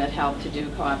organization that helped to do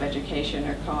co-op education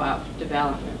or co-op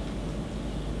development.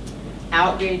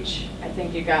 Outreach, I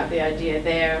think you got the idea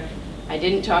there. I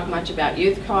didn't talk much about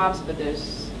youth co-ops, but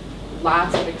there's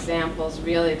lots of examples,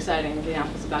 really exciting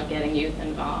examples about getting youth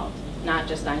involved, not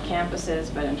just on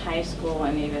campuses, but in high school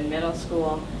and even middle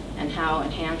school, and how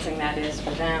enhancing that is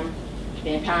for them.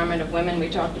 The empowerment of women we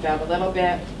talked about a little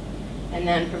bit, and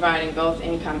then providing both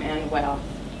income and wealth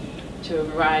to a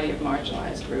variety of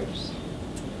marginalized groups.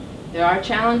 There are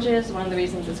challenges. One of the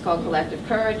reasons it's called collective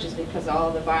courage is because all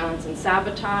of the violence and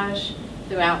sabotage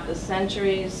throughout the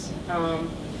centuries,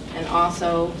 and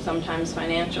also sometimes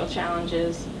financial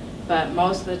challenges, but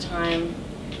most of the time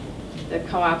the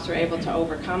co-ops were able to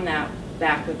overcome that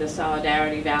back with the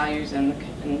solidarity values and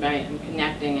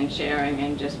connecting and sharing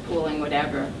and just pooling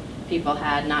whatever people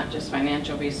had, not just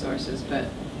financial resources, but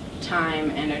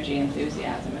time, energy,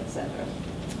 enthusiasm, etc.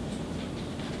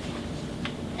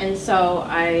 And so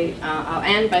I'll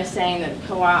end by saying that the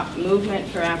co-op movement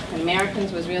for African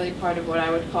Americans was really part of what I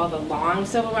would call the long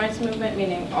civil rights movement,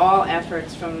 meaning all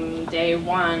efforts from day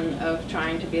one of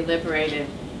trying to be liberated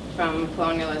from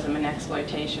colonialism and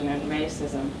exploitation and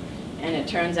racism. And it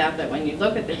turns out that when you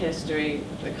look at the history,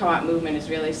 the co-op movement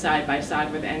is really side by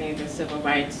side with any of the civil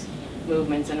rights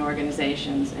movements and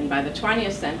organizations. And by the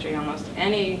 20th century, almost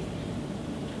any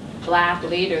black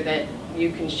leader that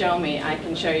you can show me, I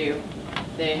can show you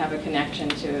they have a connection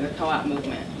to the co-op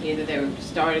movement. Either they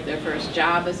started their first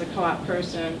job as a co-op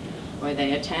person, or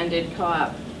they attended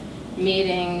co-op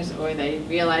meetings, or they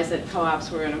realized that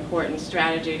co-ops were an important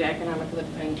strategy to economic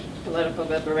and political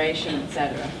liberation,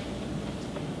 etc.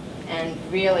 And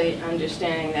really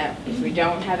understanding that if we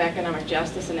don't have economic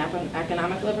justice and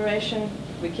economic liberation,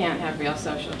 we can't have real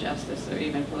social justice or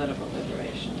even political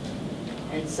liberation.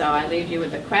 And so I leave you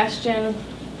with the question,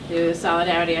 do the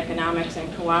solidarity economics and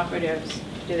cooperatives,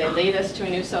 do they lead us to a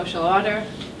new social order?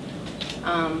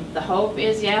 The hope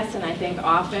is yes, and I think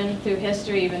often through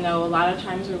history, even though a lot of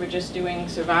times we were just doing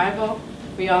survival,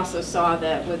 we also saw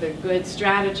that with a good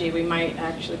strategy, we might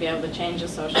actually be able to change the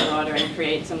social order and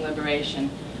create some liberation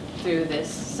through this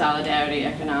solidarity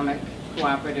economic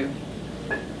cooperative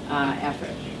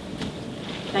effort.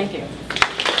 Thank you.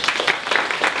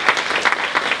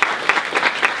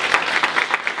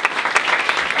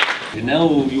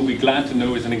 Ginelle, you'll be glad to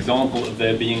know, is an example of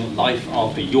there being life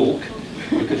after York,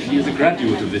 because she is a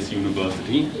graduate of this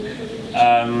university.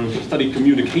 She studied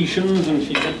communications, and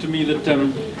she said to me that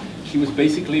she was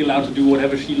basically allowed to do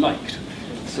whatever she liked.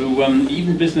 So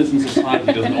even business and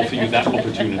society doesn't offer you that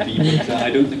opportunity, but I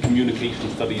don't think communication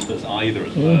studies does either,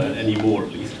 anymore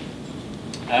at least.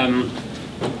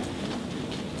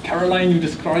 Caroline, you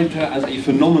described her as a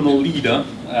phenomenal leader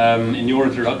in your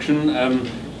introduction.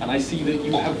 And I see that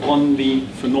you have won the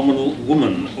Phenomenal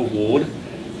Woman Award,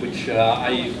 which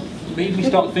made me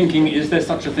start thinking, is there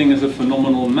such a thing as a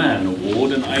Phenomenal Man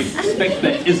Award? And I suspect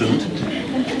there isn't,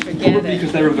 probably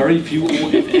because there are very few,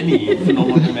 or if any,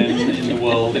 phenomenal men in the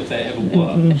world, if there ever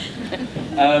were.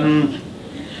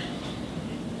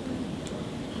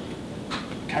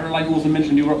 Caroline also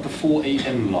mentioned you were up to 4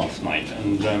 a.m. last night,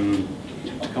 and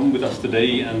come with us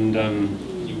today and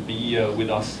be with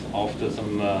us after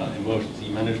some emergency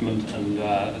management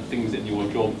and things in your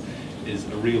job is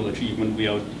a real achievement. We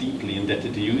are deeply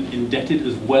indebted to you. Indebted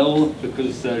as well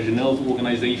because Ginelle's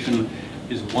organization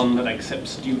is one that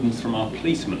accepts students from our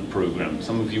placement program.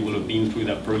 Some of you will have been through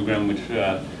that program which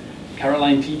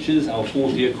Caroline teaches, our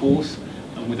 4th-year course,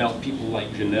 and without people like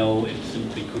Ginelle it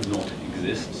simply could not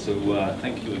exist. So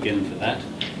thank you again for that.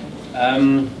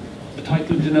 The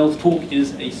title of Ginelle's talk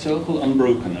is A Circle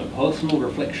Unbroken, a personal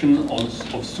reflection of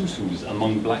Susus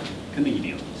among black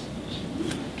Canadians.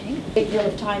 Okay. A great deal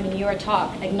of time in your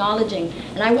talk acknowledging,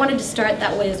 and I wanted to start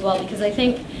that way as well because I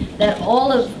think that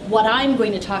all of what I'm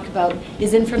going to talk about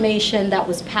is information that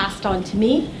was passed on to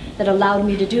me that allowed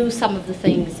me to do some of the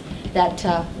things that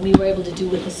we were able to do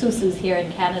with the Susus here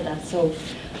in Canada. So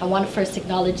I want to first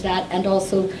acknowledge that, and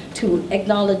also to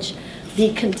acknowledge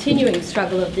the continuing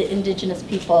struggle of the Indigenous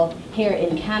people here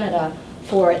in Canada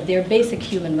for their basic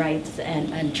human rights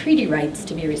and treaty rights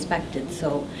to be respected.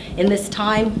 So in this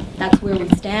time, that's where we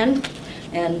stand,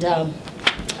 and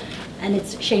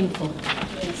it's shameful.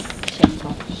 It's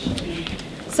shameful.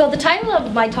 So the title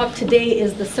of my talk today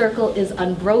is The Circle is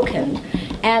Unbroken.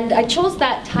 And I chose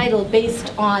that title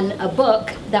based on a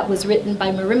book that was written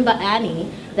by Marimba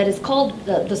Annie that is called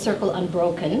The Circle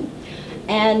Unbroken.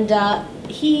 And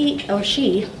he, or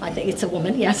she, I think it's a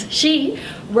woman, yes, she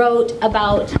wrote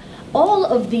about all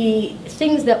of the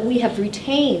things that we have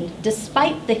retained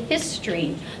despite the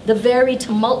history, the very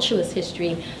tumultuous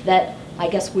history that I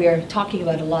guess we're talking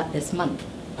about a lot this month,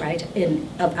 right,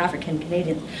 of African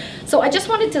Canadians. So I just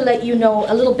wanted to let you know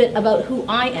a little bit about who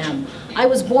I am. I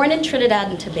was born in Trinidad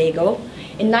and Tobago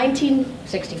in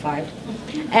 1965,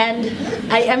 and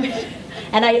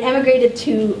And I emigrated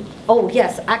to, oh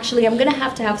yes, actually I'm gonna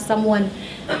have to have someone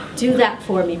do that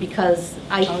for me because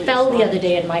I fell the other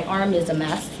day and my arm is a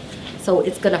mess. So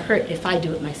it's gonna hurt if I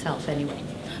do it myself anyway.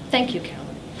 Thank you, Carolyn.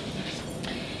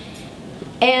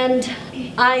 And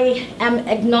I am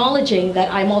acknowledging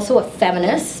that I'm also a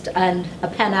feminist and a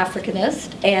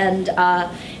Pan-Africanist. And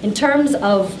in terms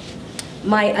of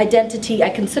my identity, I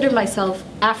consider myself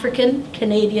African,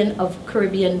 Canadian, of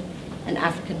Caribbean and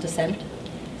African descent.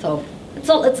 So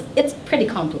it's pretty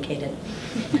complicated.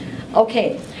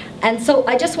 Okay, and so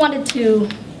I just wanted to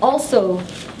also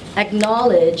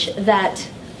acknowledge that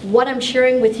what I'm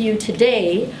sharing with you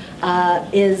today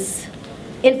is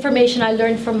information I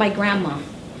learned from my grandma,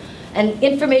 and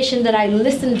information that I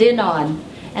listened in on,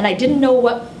 and I didn't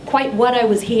know quite what I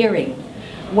was hearing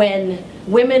when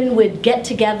women would get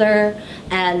together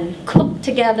and cook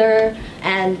together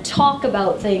and talk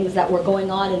about things that were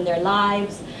going on in their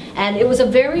lives. And it was a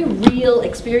very real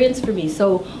experience for me.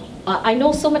 So I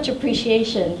know so much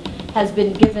appreciation has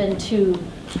been given to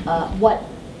what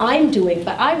I'm doing,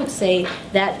 but I would say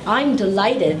that I'm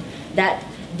delighted that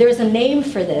there's a name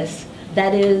for this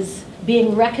that is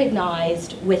being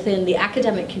recognized within the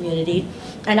academic community.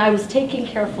 And I was taking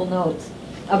careful notes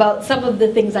about some of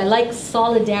the things. I like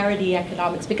solidarity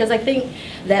economics because I think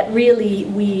that really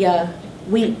we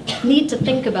need to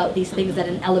think about these things at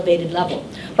an elevated level.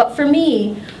 But for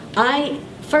me, I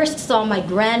first saw my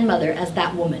grandmother as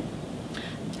that woman.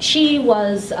 She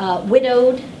was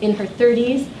widowed in her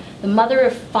 30s, the mother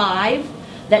of 5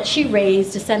 that she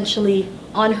raised essentially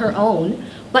on her own,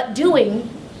 but doing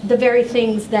the very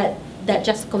things that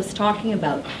Jessica was talking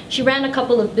about. She ran a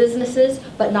couple of businesses,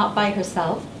 but not by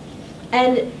herself.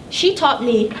 And she taught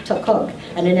me to cook.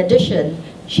 And in addition,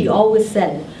 she always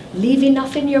said, leave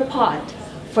enough in your pot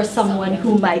for someone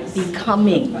who might be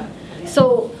coming.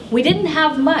 So we didn't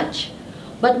have much,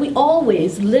 but we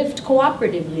always lived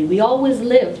cooperatively. We always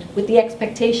lived with the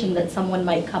expectation that someone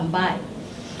might come by.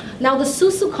 Now the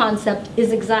Susu concept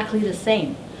is exactly the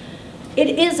same. It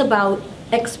is about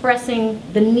expressing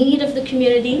the need of the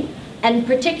community, and in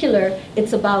particular,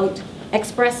 it's about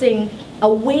expressing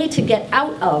a way to get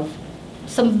out of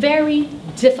some very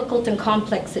difficult and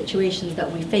complex situations that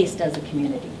we faced as a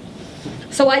community.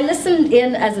 So I listened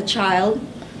in as a child,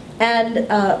 and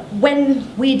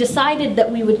when we decided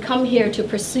that we would come here to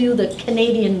pursue the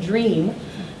Canadian dream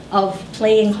of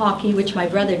playing hockey, which my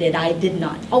brother did, I did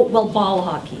not. Oh, well, ball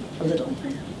hockey, a little,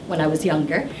 when I was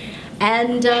younger.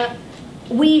 And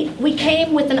we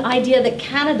came with an idea that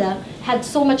Canada had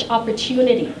so much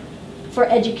opportunity for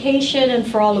education and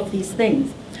for all of these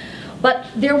things. But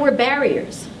there were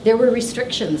barriers, there were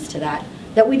restrictions to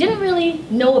that we didn't really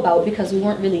know about because we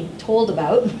weren't really told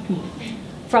about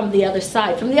from the other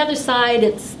side. From the other side,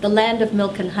 it's the land of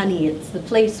milk and honey. It's the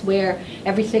place where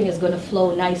everything is going to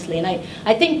flow nicely. And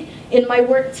I think in my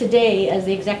work today as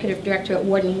the executive director at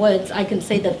Warden Woods, I can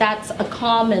say that that's a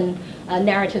common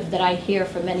narrative that I hear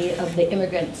from many of the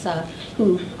immigrants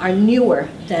who are newer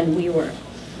than we were.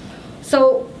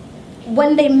 So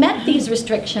when they met these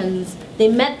restrictions, they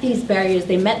met these barriers,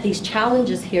 they met these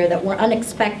challenges here that were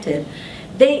unexpected,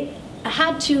 they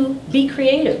had to be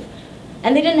creative.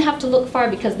 And they didn't have to look far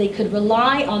because they could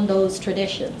rely on those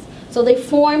traditions. So they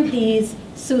formed these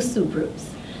Susu groups,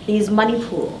 these money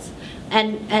pools.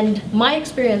 And my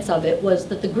experience of it was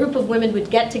that the group of women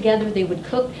would get together, they would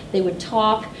cook, they would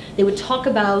talk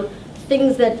about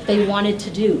things that they wanted to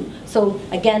do. So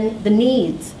again, the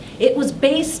needs. It was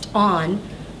based on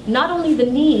not only the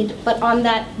need, but on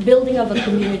that building of a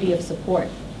community of support.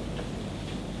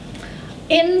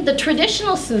 In the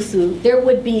traditional Susu, there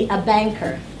would be a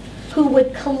banker who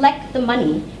would collect the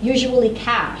money, usually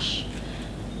cash,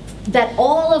 that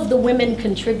all of the women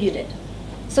contributed.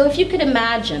 So if you could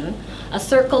imagine a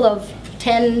circle of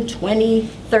 10, 20,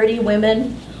 30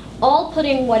 women, all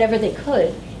putting whatever they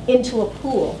could into a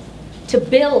pool to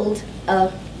build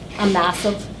a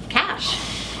massive cash.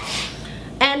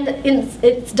 And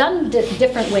it's done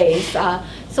different ways.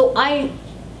 So I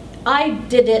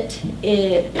did it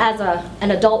as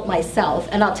an adult myself,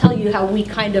 and I'll tell you how we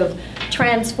kind of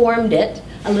transformed it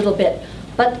a little bit.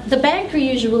 But the banker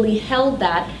usually held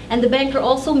that, and the banker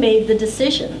also made the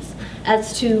decisions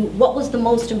as to what was the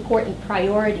most important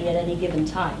priority at any given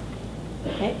time.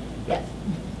 Okay? Yes.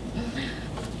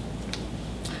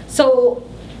 So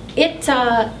it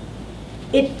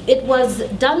was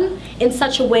done in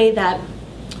such a way that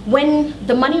when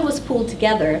the money was pooled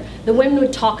together, the women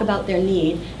would talk about their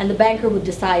need, and the banker would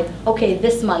decide, okay,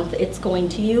 this month it's going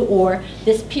to you, or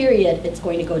this period it's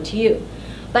going to go to you.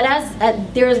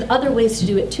 But there's other ways to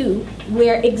do it too,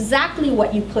 where exactly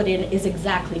what you put in is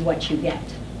exactly what you get.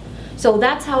 So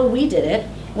that's how we did it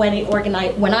when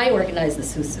I organized the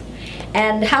Susu.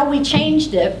 And how we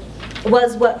changed it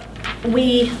was what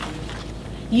we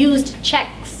used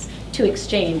checks to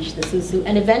exchange the Susu,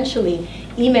 and eventually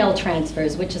email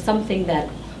transfers, which is something that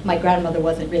my grandmother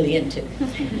wasn't really into.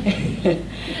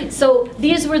 So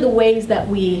these were the ways that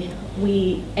we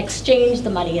exchanged the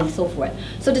money and so forth.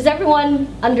 So does everyone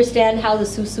understand how the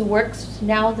Susu works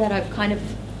now that I've kind of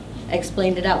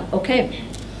explained it out? Okay.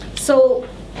 So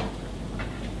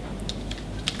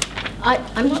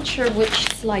I'm not sure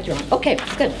which slide you're on. Okay,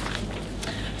 good.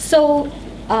 So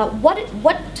what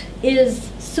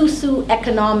is Susu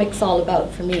economics all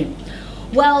about for me?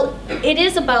 Well, it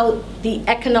is about the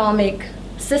economic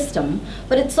system,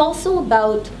 but it's also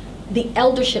about the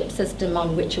eldership system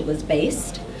on which it was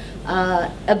based.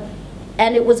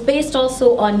 And it was based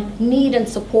also on need and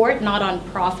support, not on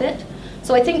profit.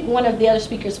 So I think one of the other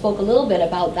speakers spoke a little bit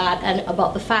about that, and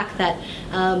about the fact that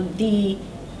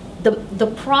the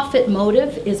profit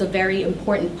motive is a very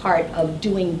important part of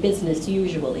doing business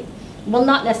usually. Well,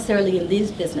 not necessarily in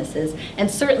these businesses,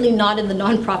 and certainly not in the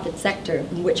nonprofit sector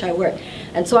in which I work.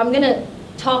 And so I'm going to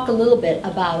talk a little bit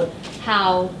about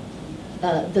how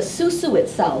the Susu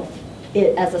itself,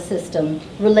 as a system,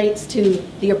 relates to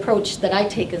the approach that I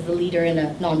take as the leader in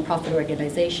a nonprofit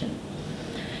organization.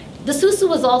 The Susu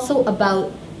was also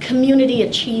about community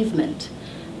achievement,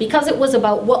 because it was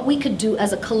about what we could do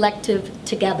as a collective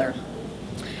together.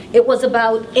 It was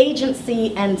about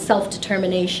agency and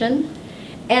self-determination.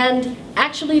 And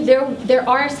actually, there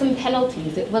are some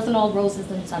penalties. It wasn't all roses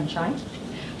and sunshine,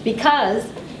 because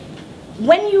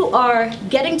when you are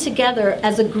getting together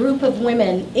as a group of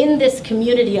women in this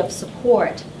community of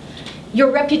support,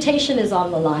 your reputation is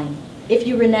on the line if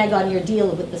you renege on your deal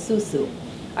with the Susu.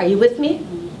 Are you with me?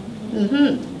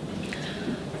 Mm-hmm.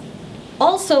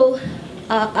 Also,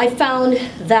 I found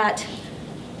that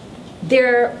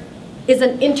there is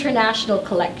an international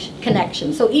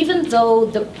connection. So even though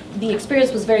the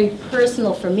experience was very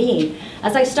personal for me,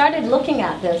 as I started looking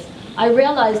at this, I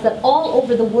realized that all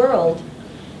over the world,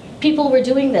 people were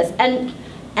doing this. And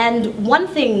one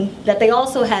thing that they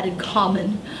also had in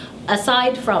common,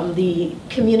 aside from the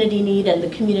community need and the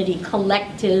community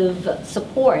collective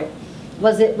support,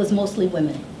 was it was mostly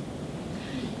women.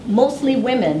 Mostly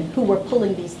women who were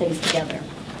pulling these things together.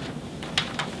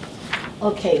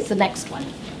 Okay, so next one.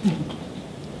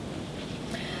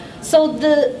 So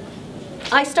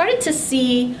I started to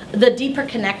see the deeper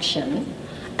connection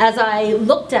as I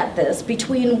looked at this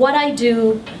between what I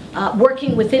do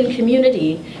working within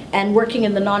community and working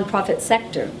in the nonprofit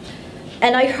sector.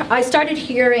 And I started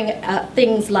hearing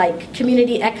things like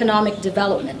community economic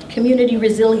development, community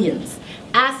resilience,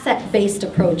 asset-based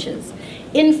approaches,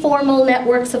 informal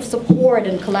networks of support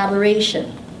and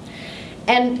collaboration.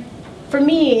 And for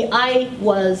me, I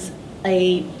was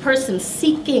a person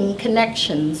seeking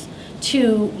connections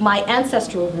to my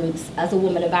ancestral roots as a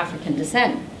woman of African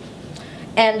descent.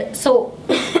 And so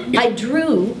I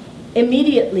drew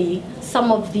immediately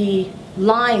some of the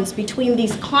lines between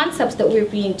these concepts that were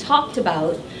being talked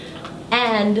about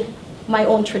and my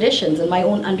own traditions and my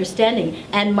own understanding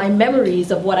and my memories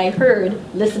of what I heard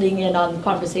listening in on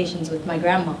conversations with my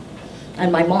grandma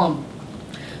and my mom.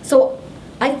 So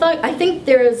I think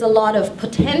there is a lot of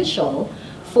potential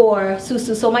for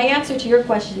Susu. So my answer to your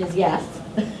question is yes.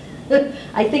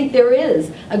 I think there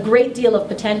is a great deal of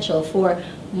potential for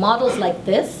models like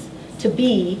this to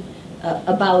be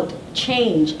about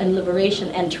change and liberation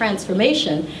and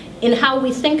transformation in how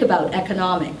we think about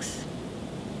economics.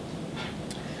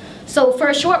 So for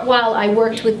a short while I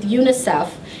worked with UNICEF,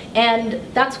 and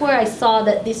that's where I saw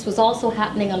that this was also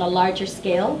happening on a larger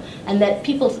scale, and that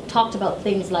people talked about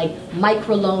things like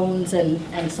microloans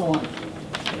and so on.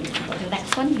 Go to the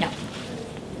next one, yeah.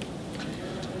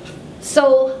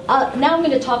 So now I'm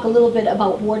going to talk a little bit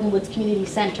about Warden Woods Community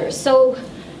Center. So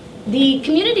the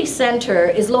community center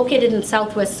is located in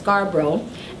Southwest Scarborough,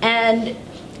 and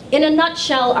in a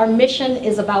nutshell, our mission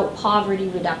is about poverty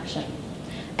reduction.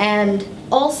 And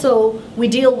also, we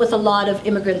deal with a lot of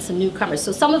immigrants and newcomers.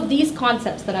 So some of these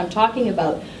concepts that I'm talking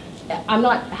about, I'm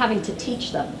not having to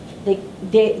teach them.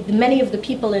 Many of the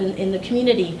people in the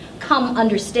community come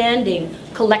understanding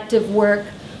collective work,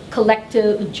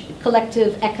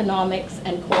 collective economics,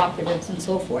 and cooperatives, and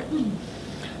so forth.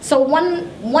 So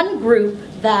one group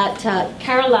that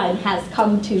Caroline has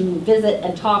come to visit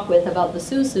and talk with about the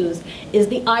Susus is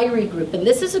the IRI group. And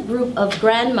this is a group of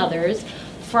grandmothers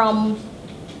from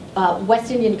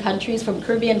West Indian countries, from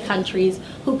Caribbean countries,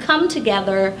 who come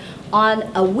together on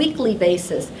a weekly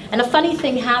basis. And a funny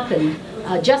thing happened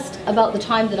just about the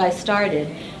time that I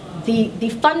started. The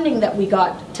funding that we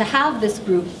got to have this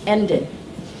group ended.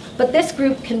 But this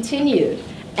group continued,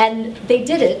 and they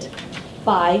did it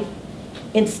by,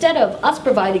 instead of us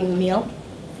providing the meal,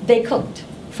 they cooked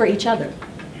for each other.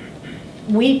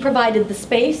 We provided the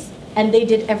space, and they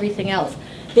did everything else.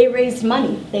 They raised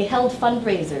money, they held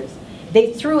fundraisers,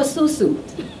 they threw a susu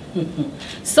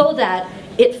so that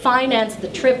it financed the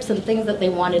trips and things that they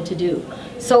wanted to do.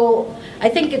 So I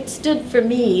think it stood for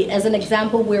me as an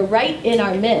example where right in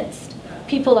our midst,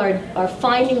 people are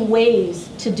finding ways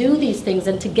to do these things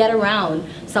and to get around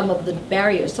some of the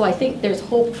barriers. So I think there's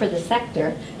hope for the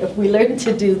sector if we learn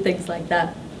to do things like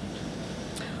that.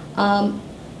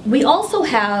 We also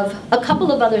have a couple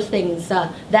of other things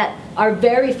that are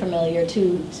very familiar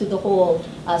to the whole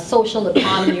social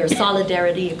economy or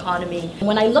solidarity economy.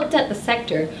 When I looked at the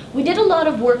sector, we did a lot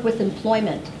of work with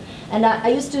employment. And I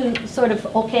used to sort of,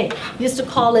 used to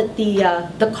call it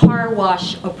the car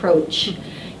wash approach.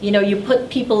 You know, you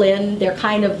put people in, they're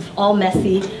kind of all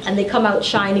messy, and they come out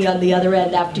shiny on the other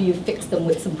end after you fix them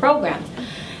with some programs.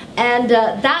 And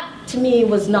that, to me,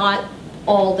 was not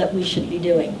all that we should be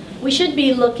doing. We should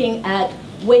be looking at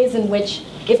ways in which,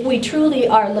 if we truly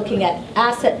are looking at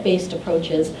asset-based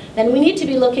approaches, then we need to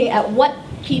be looking at what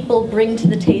people bring to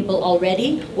the table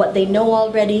already, what they know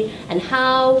already, and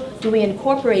how do we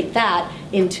incorporate that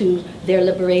into their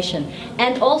liberation.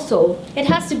 And also, it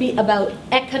has to be about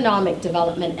economic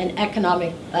development and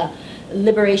economic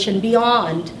liberation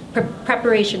beyond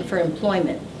preparation for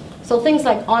employment. So things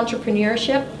like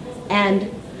entrepreneurship, and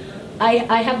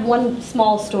I have one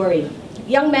small story. A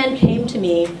young man came to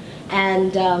me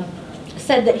and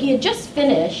said that he had just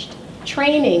finished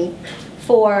training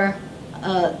for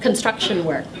construction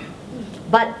work,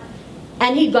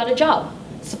 and he got a job,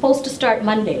 supposed to start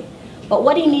Monday. But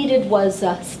what he needed was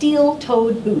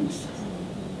steel-toed boots,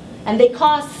 and they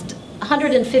cost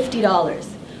 $150,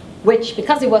 which,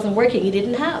 because he wasn't working, he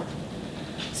didn't have.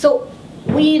 So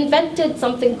we invented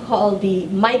something called the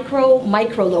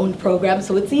microloan program,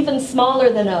 so it's even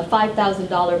smaller than a $5,000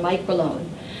 microloan.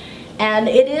 And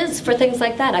it is for things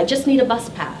like that. I just need a bus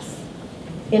pass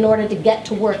in order to get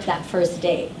to work that first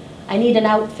day. I need an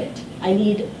outfit. I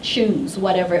need shoes,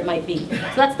 whatever it might be.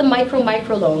 So that's the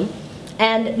microloan.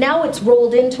 And now it's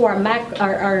rolled into our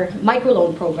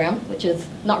microloan program, which is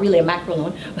not really a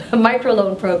macroloan, a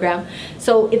microloan program.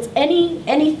 So it's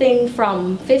anything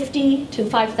from $50,000 to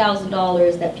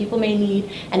 $5,000 that people may need,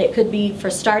 and it could be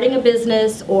for starting a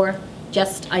business or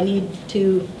just I need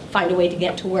to find a way to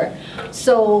get to work.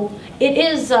 So it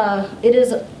is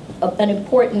an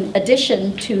important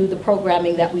addition to the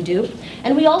programming that we do.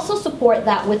 And we also support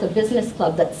that with a business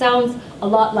club that sounds a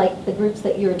lot like the groups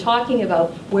that you're talking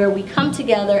about, where we come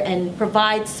together and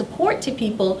provide support to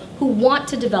people who want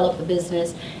to develop a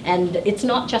business. And it's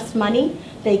not just money.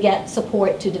 They get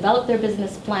support to develop their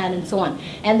business plan and so on.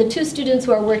 And the two students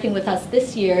who are working with us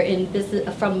this year in business,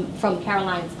 from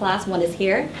Caroline's class, one is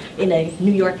here in a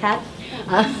New York hat.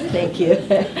 Thank you.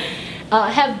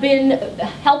 Have been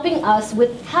helping us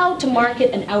with how to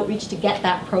market and outreach to get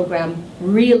that program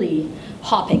really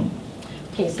hopping.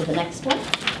 Okay, so the next one.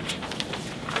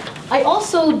 I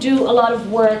also do a lot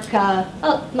of work,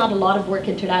 not a lot of work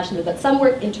internationally, but some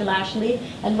work internationally.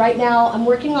 And right now I'm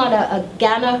working on a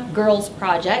Ghana Girls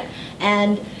project.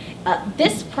 And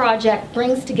this project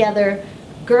brings together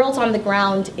girls on the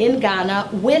ground in Ghana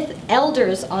with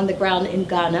elders on the ground in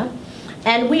Ghana.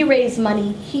 And we raise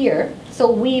money here. So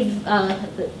we've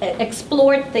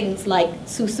explored things like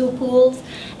susu pools,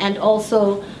 and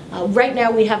also right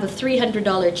now we have a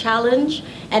 $300 challenge.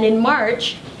 And in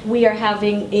March, we are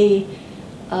having a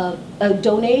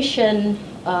donation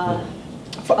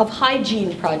of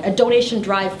hygiene a donation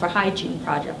drive for hygiene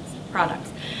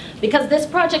products. Because this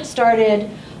project started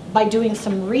by doing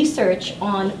some research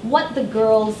on what the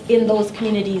girls in those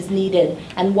communities needed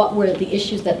and what were the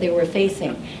issues that they were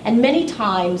facing. And many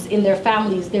times in their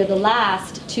families, they're the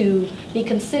last to be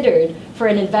considered for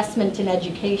an investment in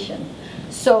education.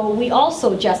 So we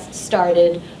also just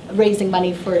started raising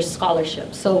money for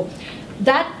scholarships. So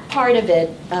that part of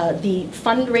it, the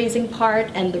fundraising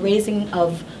part and the raising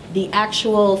of the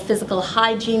actual physical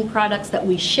hygiene products that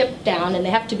we ship down, and they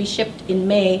have to be shipped in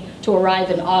May to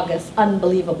arrive in August.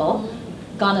 Unbelievable.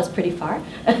 Ghana's pretty far.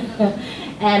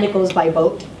 And it goes by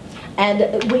boat.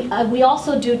 And we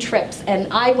also do trips.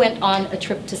 And I went on a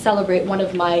trip to celebrate one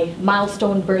of my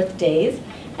milestone birthdays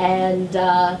and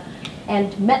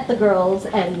met the girls.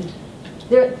 And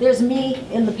there's me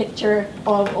in the picture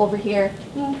over here.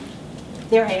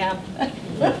 There I am,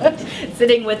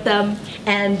 sitting with them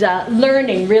and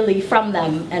learning really from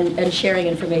them and sharing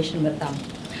information with them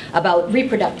about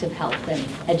reproductive health and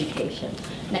education.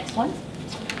 Next one.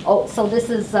 Oh, so this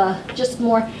is just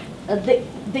more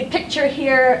the picture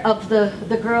here of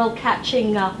the girl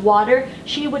catching water,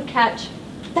 she would catch,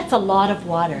 that's a lot of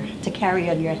water to carry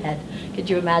on your head. Could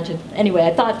you imagine? Anyway,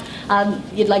 I thought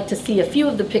you'd like to see a few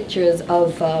of the pictures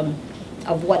of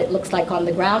what it looks like on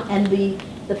the ground. And the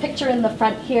picture in the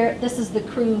front here, this is the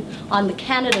crew on the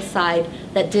Canada side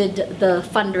that did the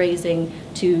fundraising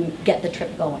to get the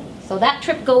trip going. So that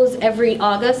trip goes every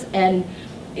August, and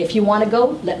if you want to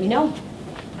go, let me know.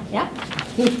 Yeah?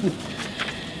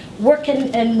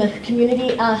 Working in the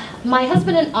community. My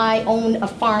husband and I own a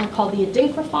farm called the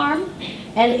Adinkra Farm,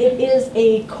 and it is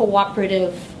a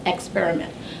cooperative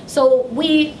experiment. So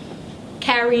we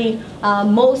carry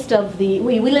most of the,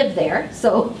 we live there,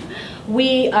 so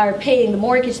we are paying the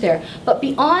mortgage there. But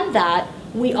beyond that,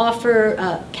 we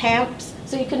offer camps.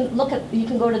 So you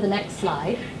can go to the next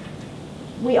slide.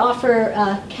 We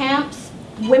offer camps,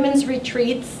 women's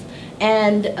retreats,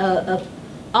 and a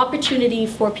opportunity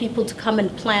for people to come and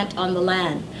plant on the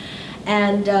land.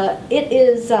 And it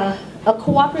is a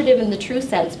cooperative in the true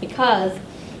sense, because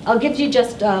I'll give you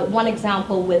just one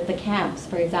example with the camps,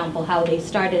 for example, how they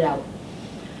started out.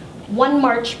 One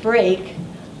March break,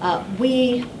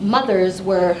 we mothers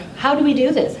were, how do we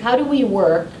do this? How do we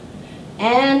work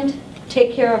and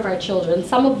take care of our children?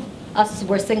 Some of us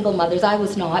were single mothers, I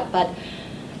was not, but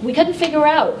we couldn't figure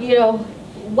out,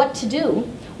 what to do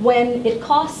when it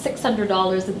costs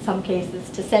 $600 in some cases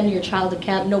to send your child to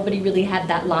camp. Nobody really had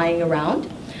that lying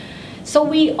around. So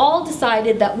we all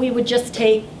decided that we would just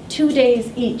take 2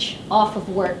 days each off of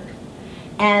work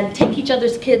and take each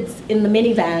other's kids in the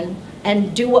minivan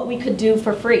and do what we could do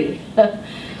for free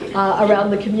around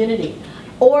the community,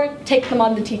 or take them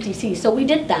on the TTC. So we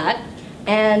did that,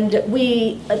 and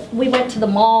we went to the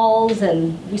malls,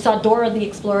 and we saw Dora the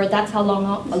Explorer. That's how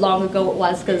long ago it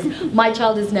was, because my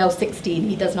child is now 16.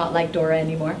 He does not like Dora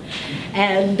anymore.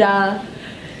 And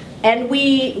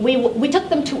we took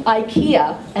them to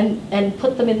IKEA and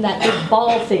put them in that big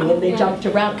ball thing, and they jumped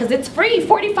around, because it's free,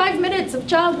 45 minutes of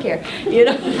childcare,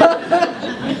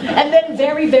 and then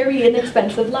very, very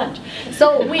inexpensive lunch.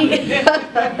 So we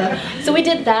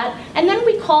did that, and then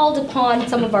we called upon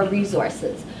some of our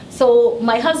resources. So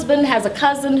my husband has a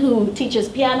cousin who teaches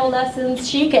piano lessons.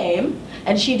 She came,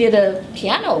 and she did a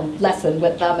piano lesson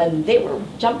with them, and they were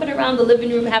jumping around the living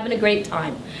room having a great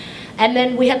time. And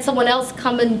then we had someone else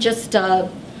come and just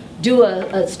do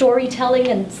a storytelling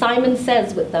and Simon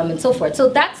Says with them and so forth. So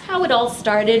that's how it all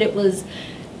started. It was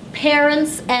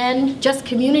parents and just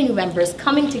community members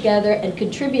coming together and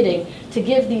contributing to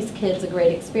give these kids a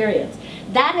great experience.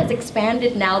 That has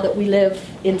expanded now that we live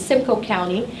in Simcoe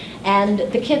County, and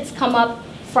the kids come up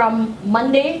from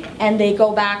Monday and they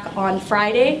go back on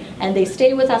Friday, and they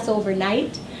stay with us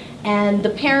overnight. And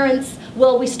the parents,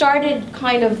 well, we started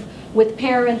kind of with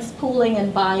parents pooling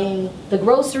and buying the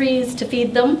groceries to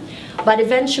feed them. But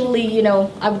eventually,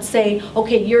 I would say,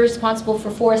 okay, you're responsible for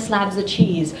 4 slabs of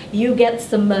cheese. You get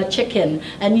some chicken,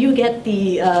 and you get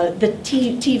the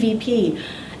TVP.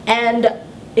 And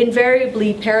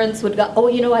invariably, parents would go, oh,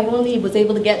 I only was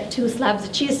able to get 2 slabs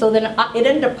of cheese. So then it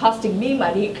ended up costing me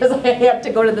money, because I had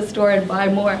to go to the store and buy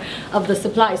more of the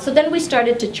supplies. So then we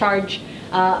started to charge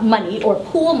money, or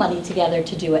pool money together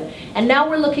to do it. And now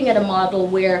we're looking at a model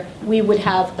where we would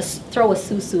throw a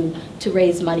susu to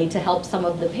raise money to help some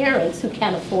of the parents who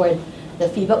can't afford the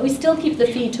fee. But we still keep the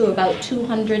fee to about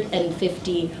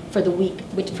 $250 for the week,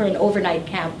 for an overnight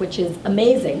camp, which is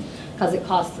amazing, because it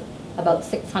costs about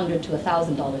 $600 to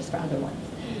 $1,000 for other ones.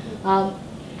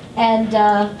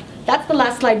 That's the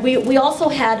last slide. We also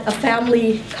had a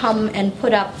family come and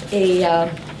put up a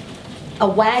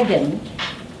wagon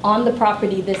on the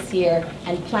property this year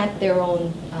and plant their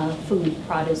own food,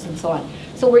 produce, and so on.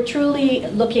 So we're truly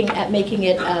looking at making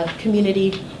it a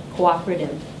community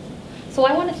cooperative. So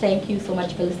I want to thank you so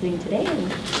much for listening today.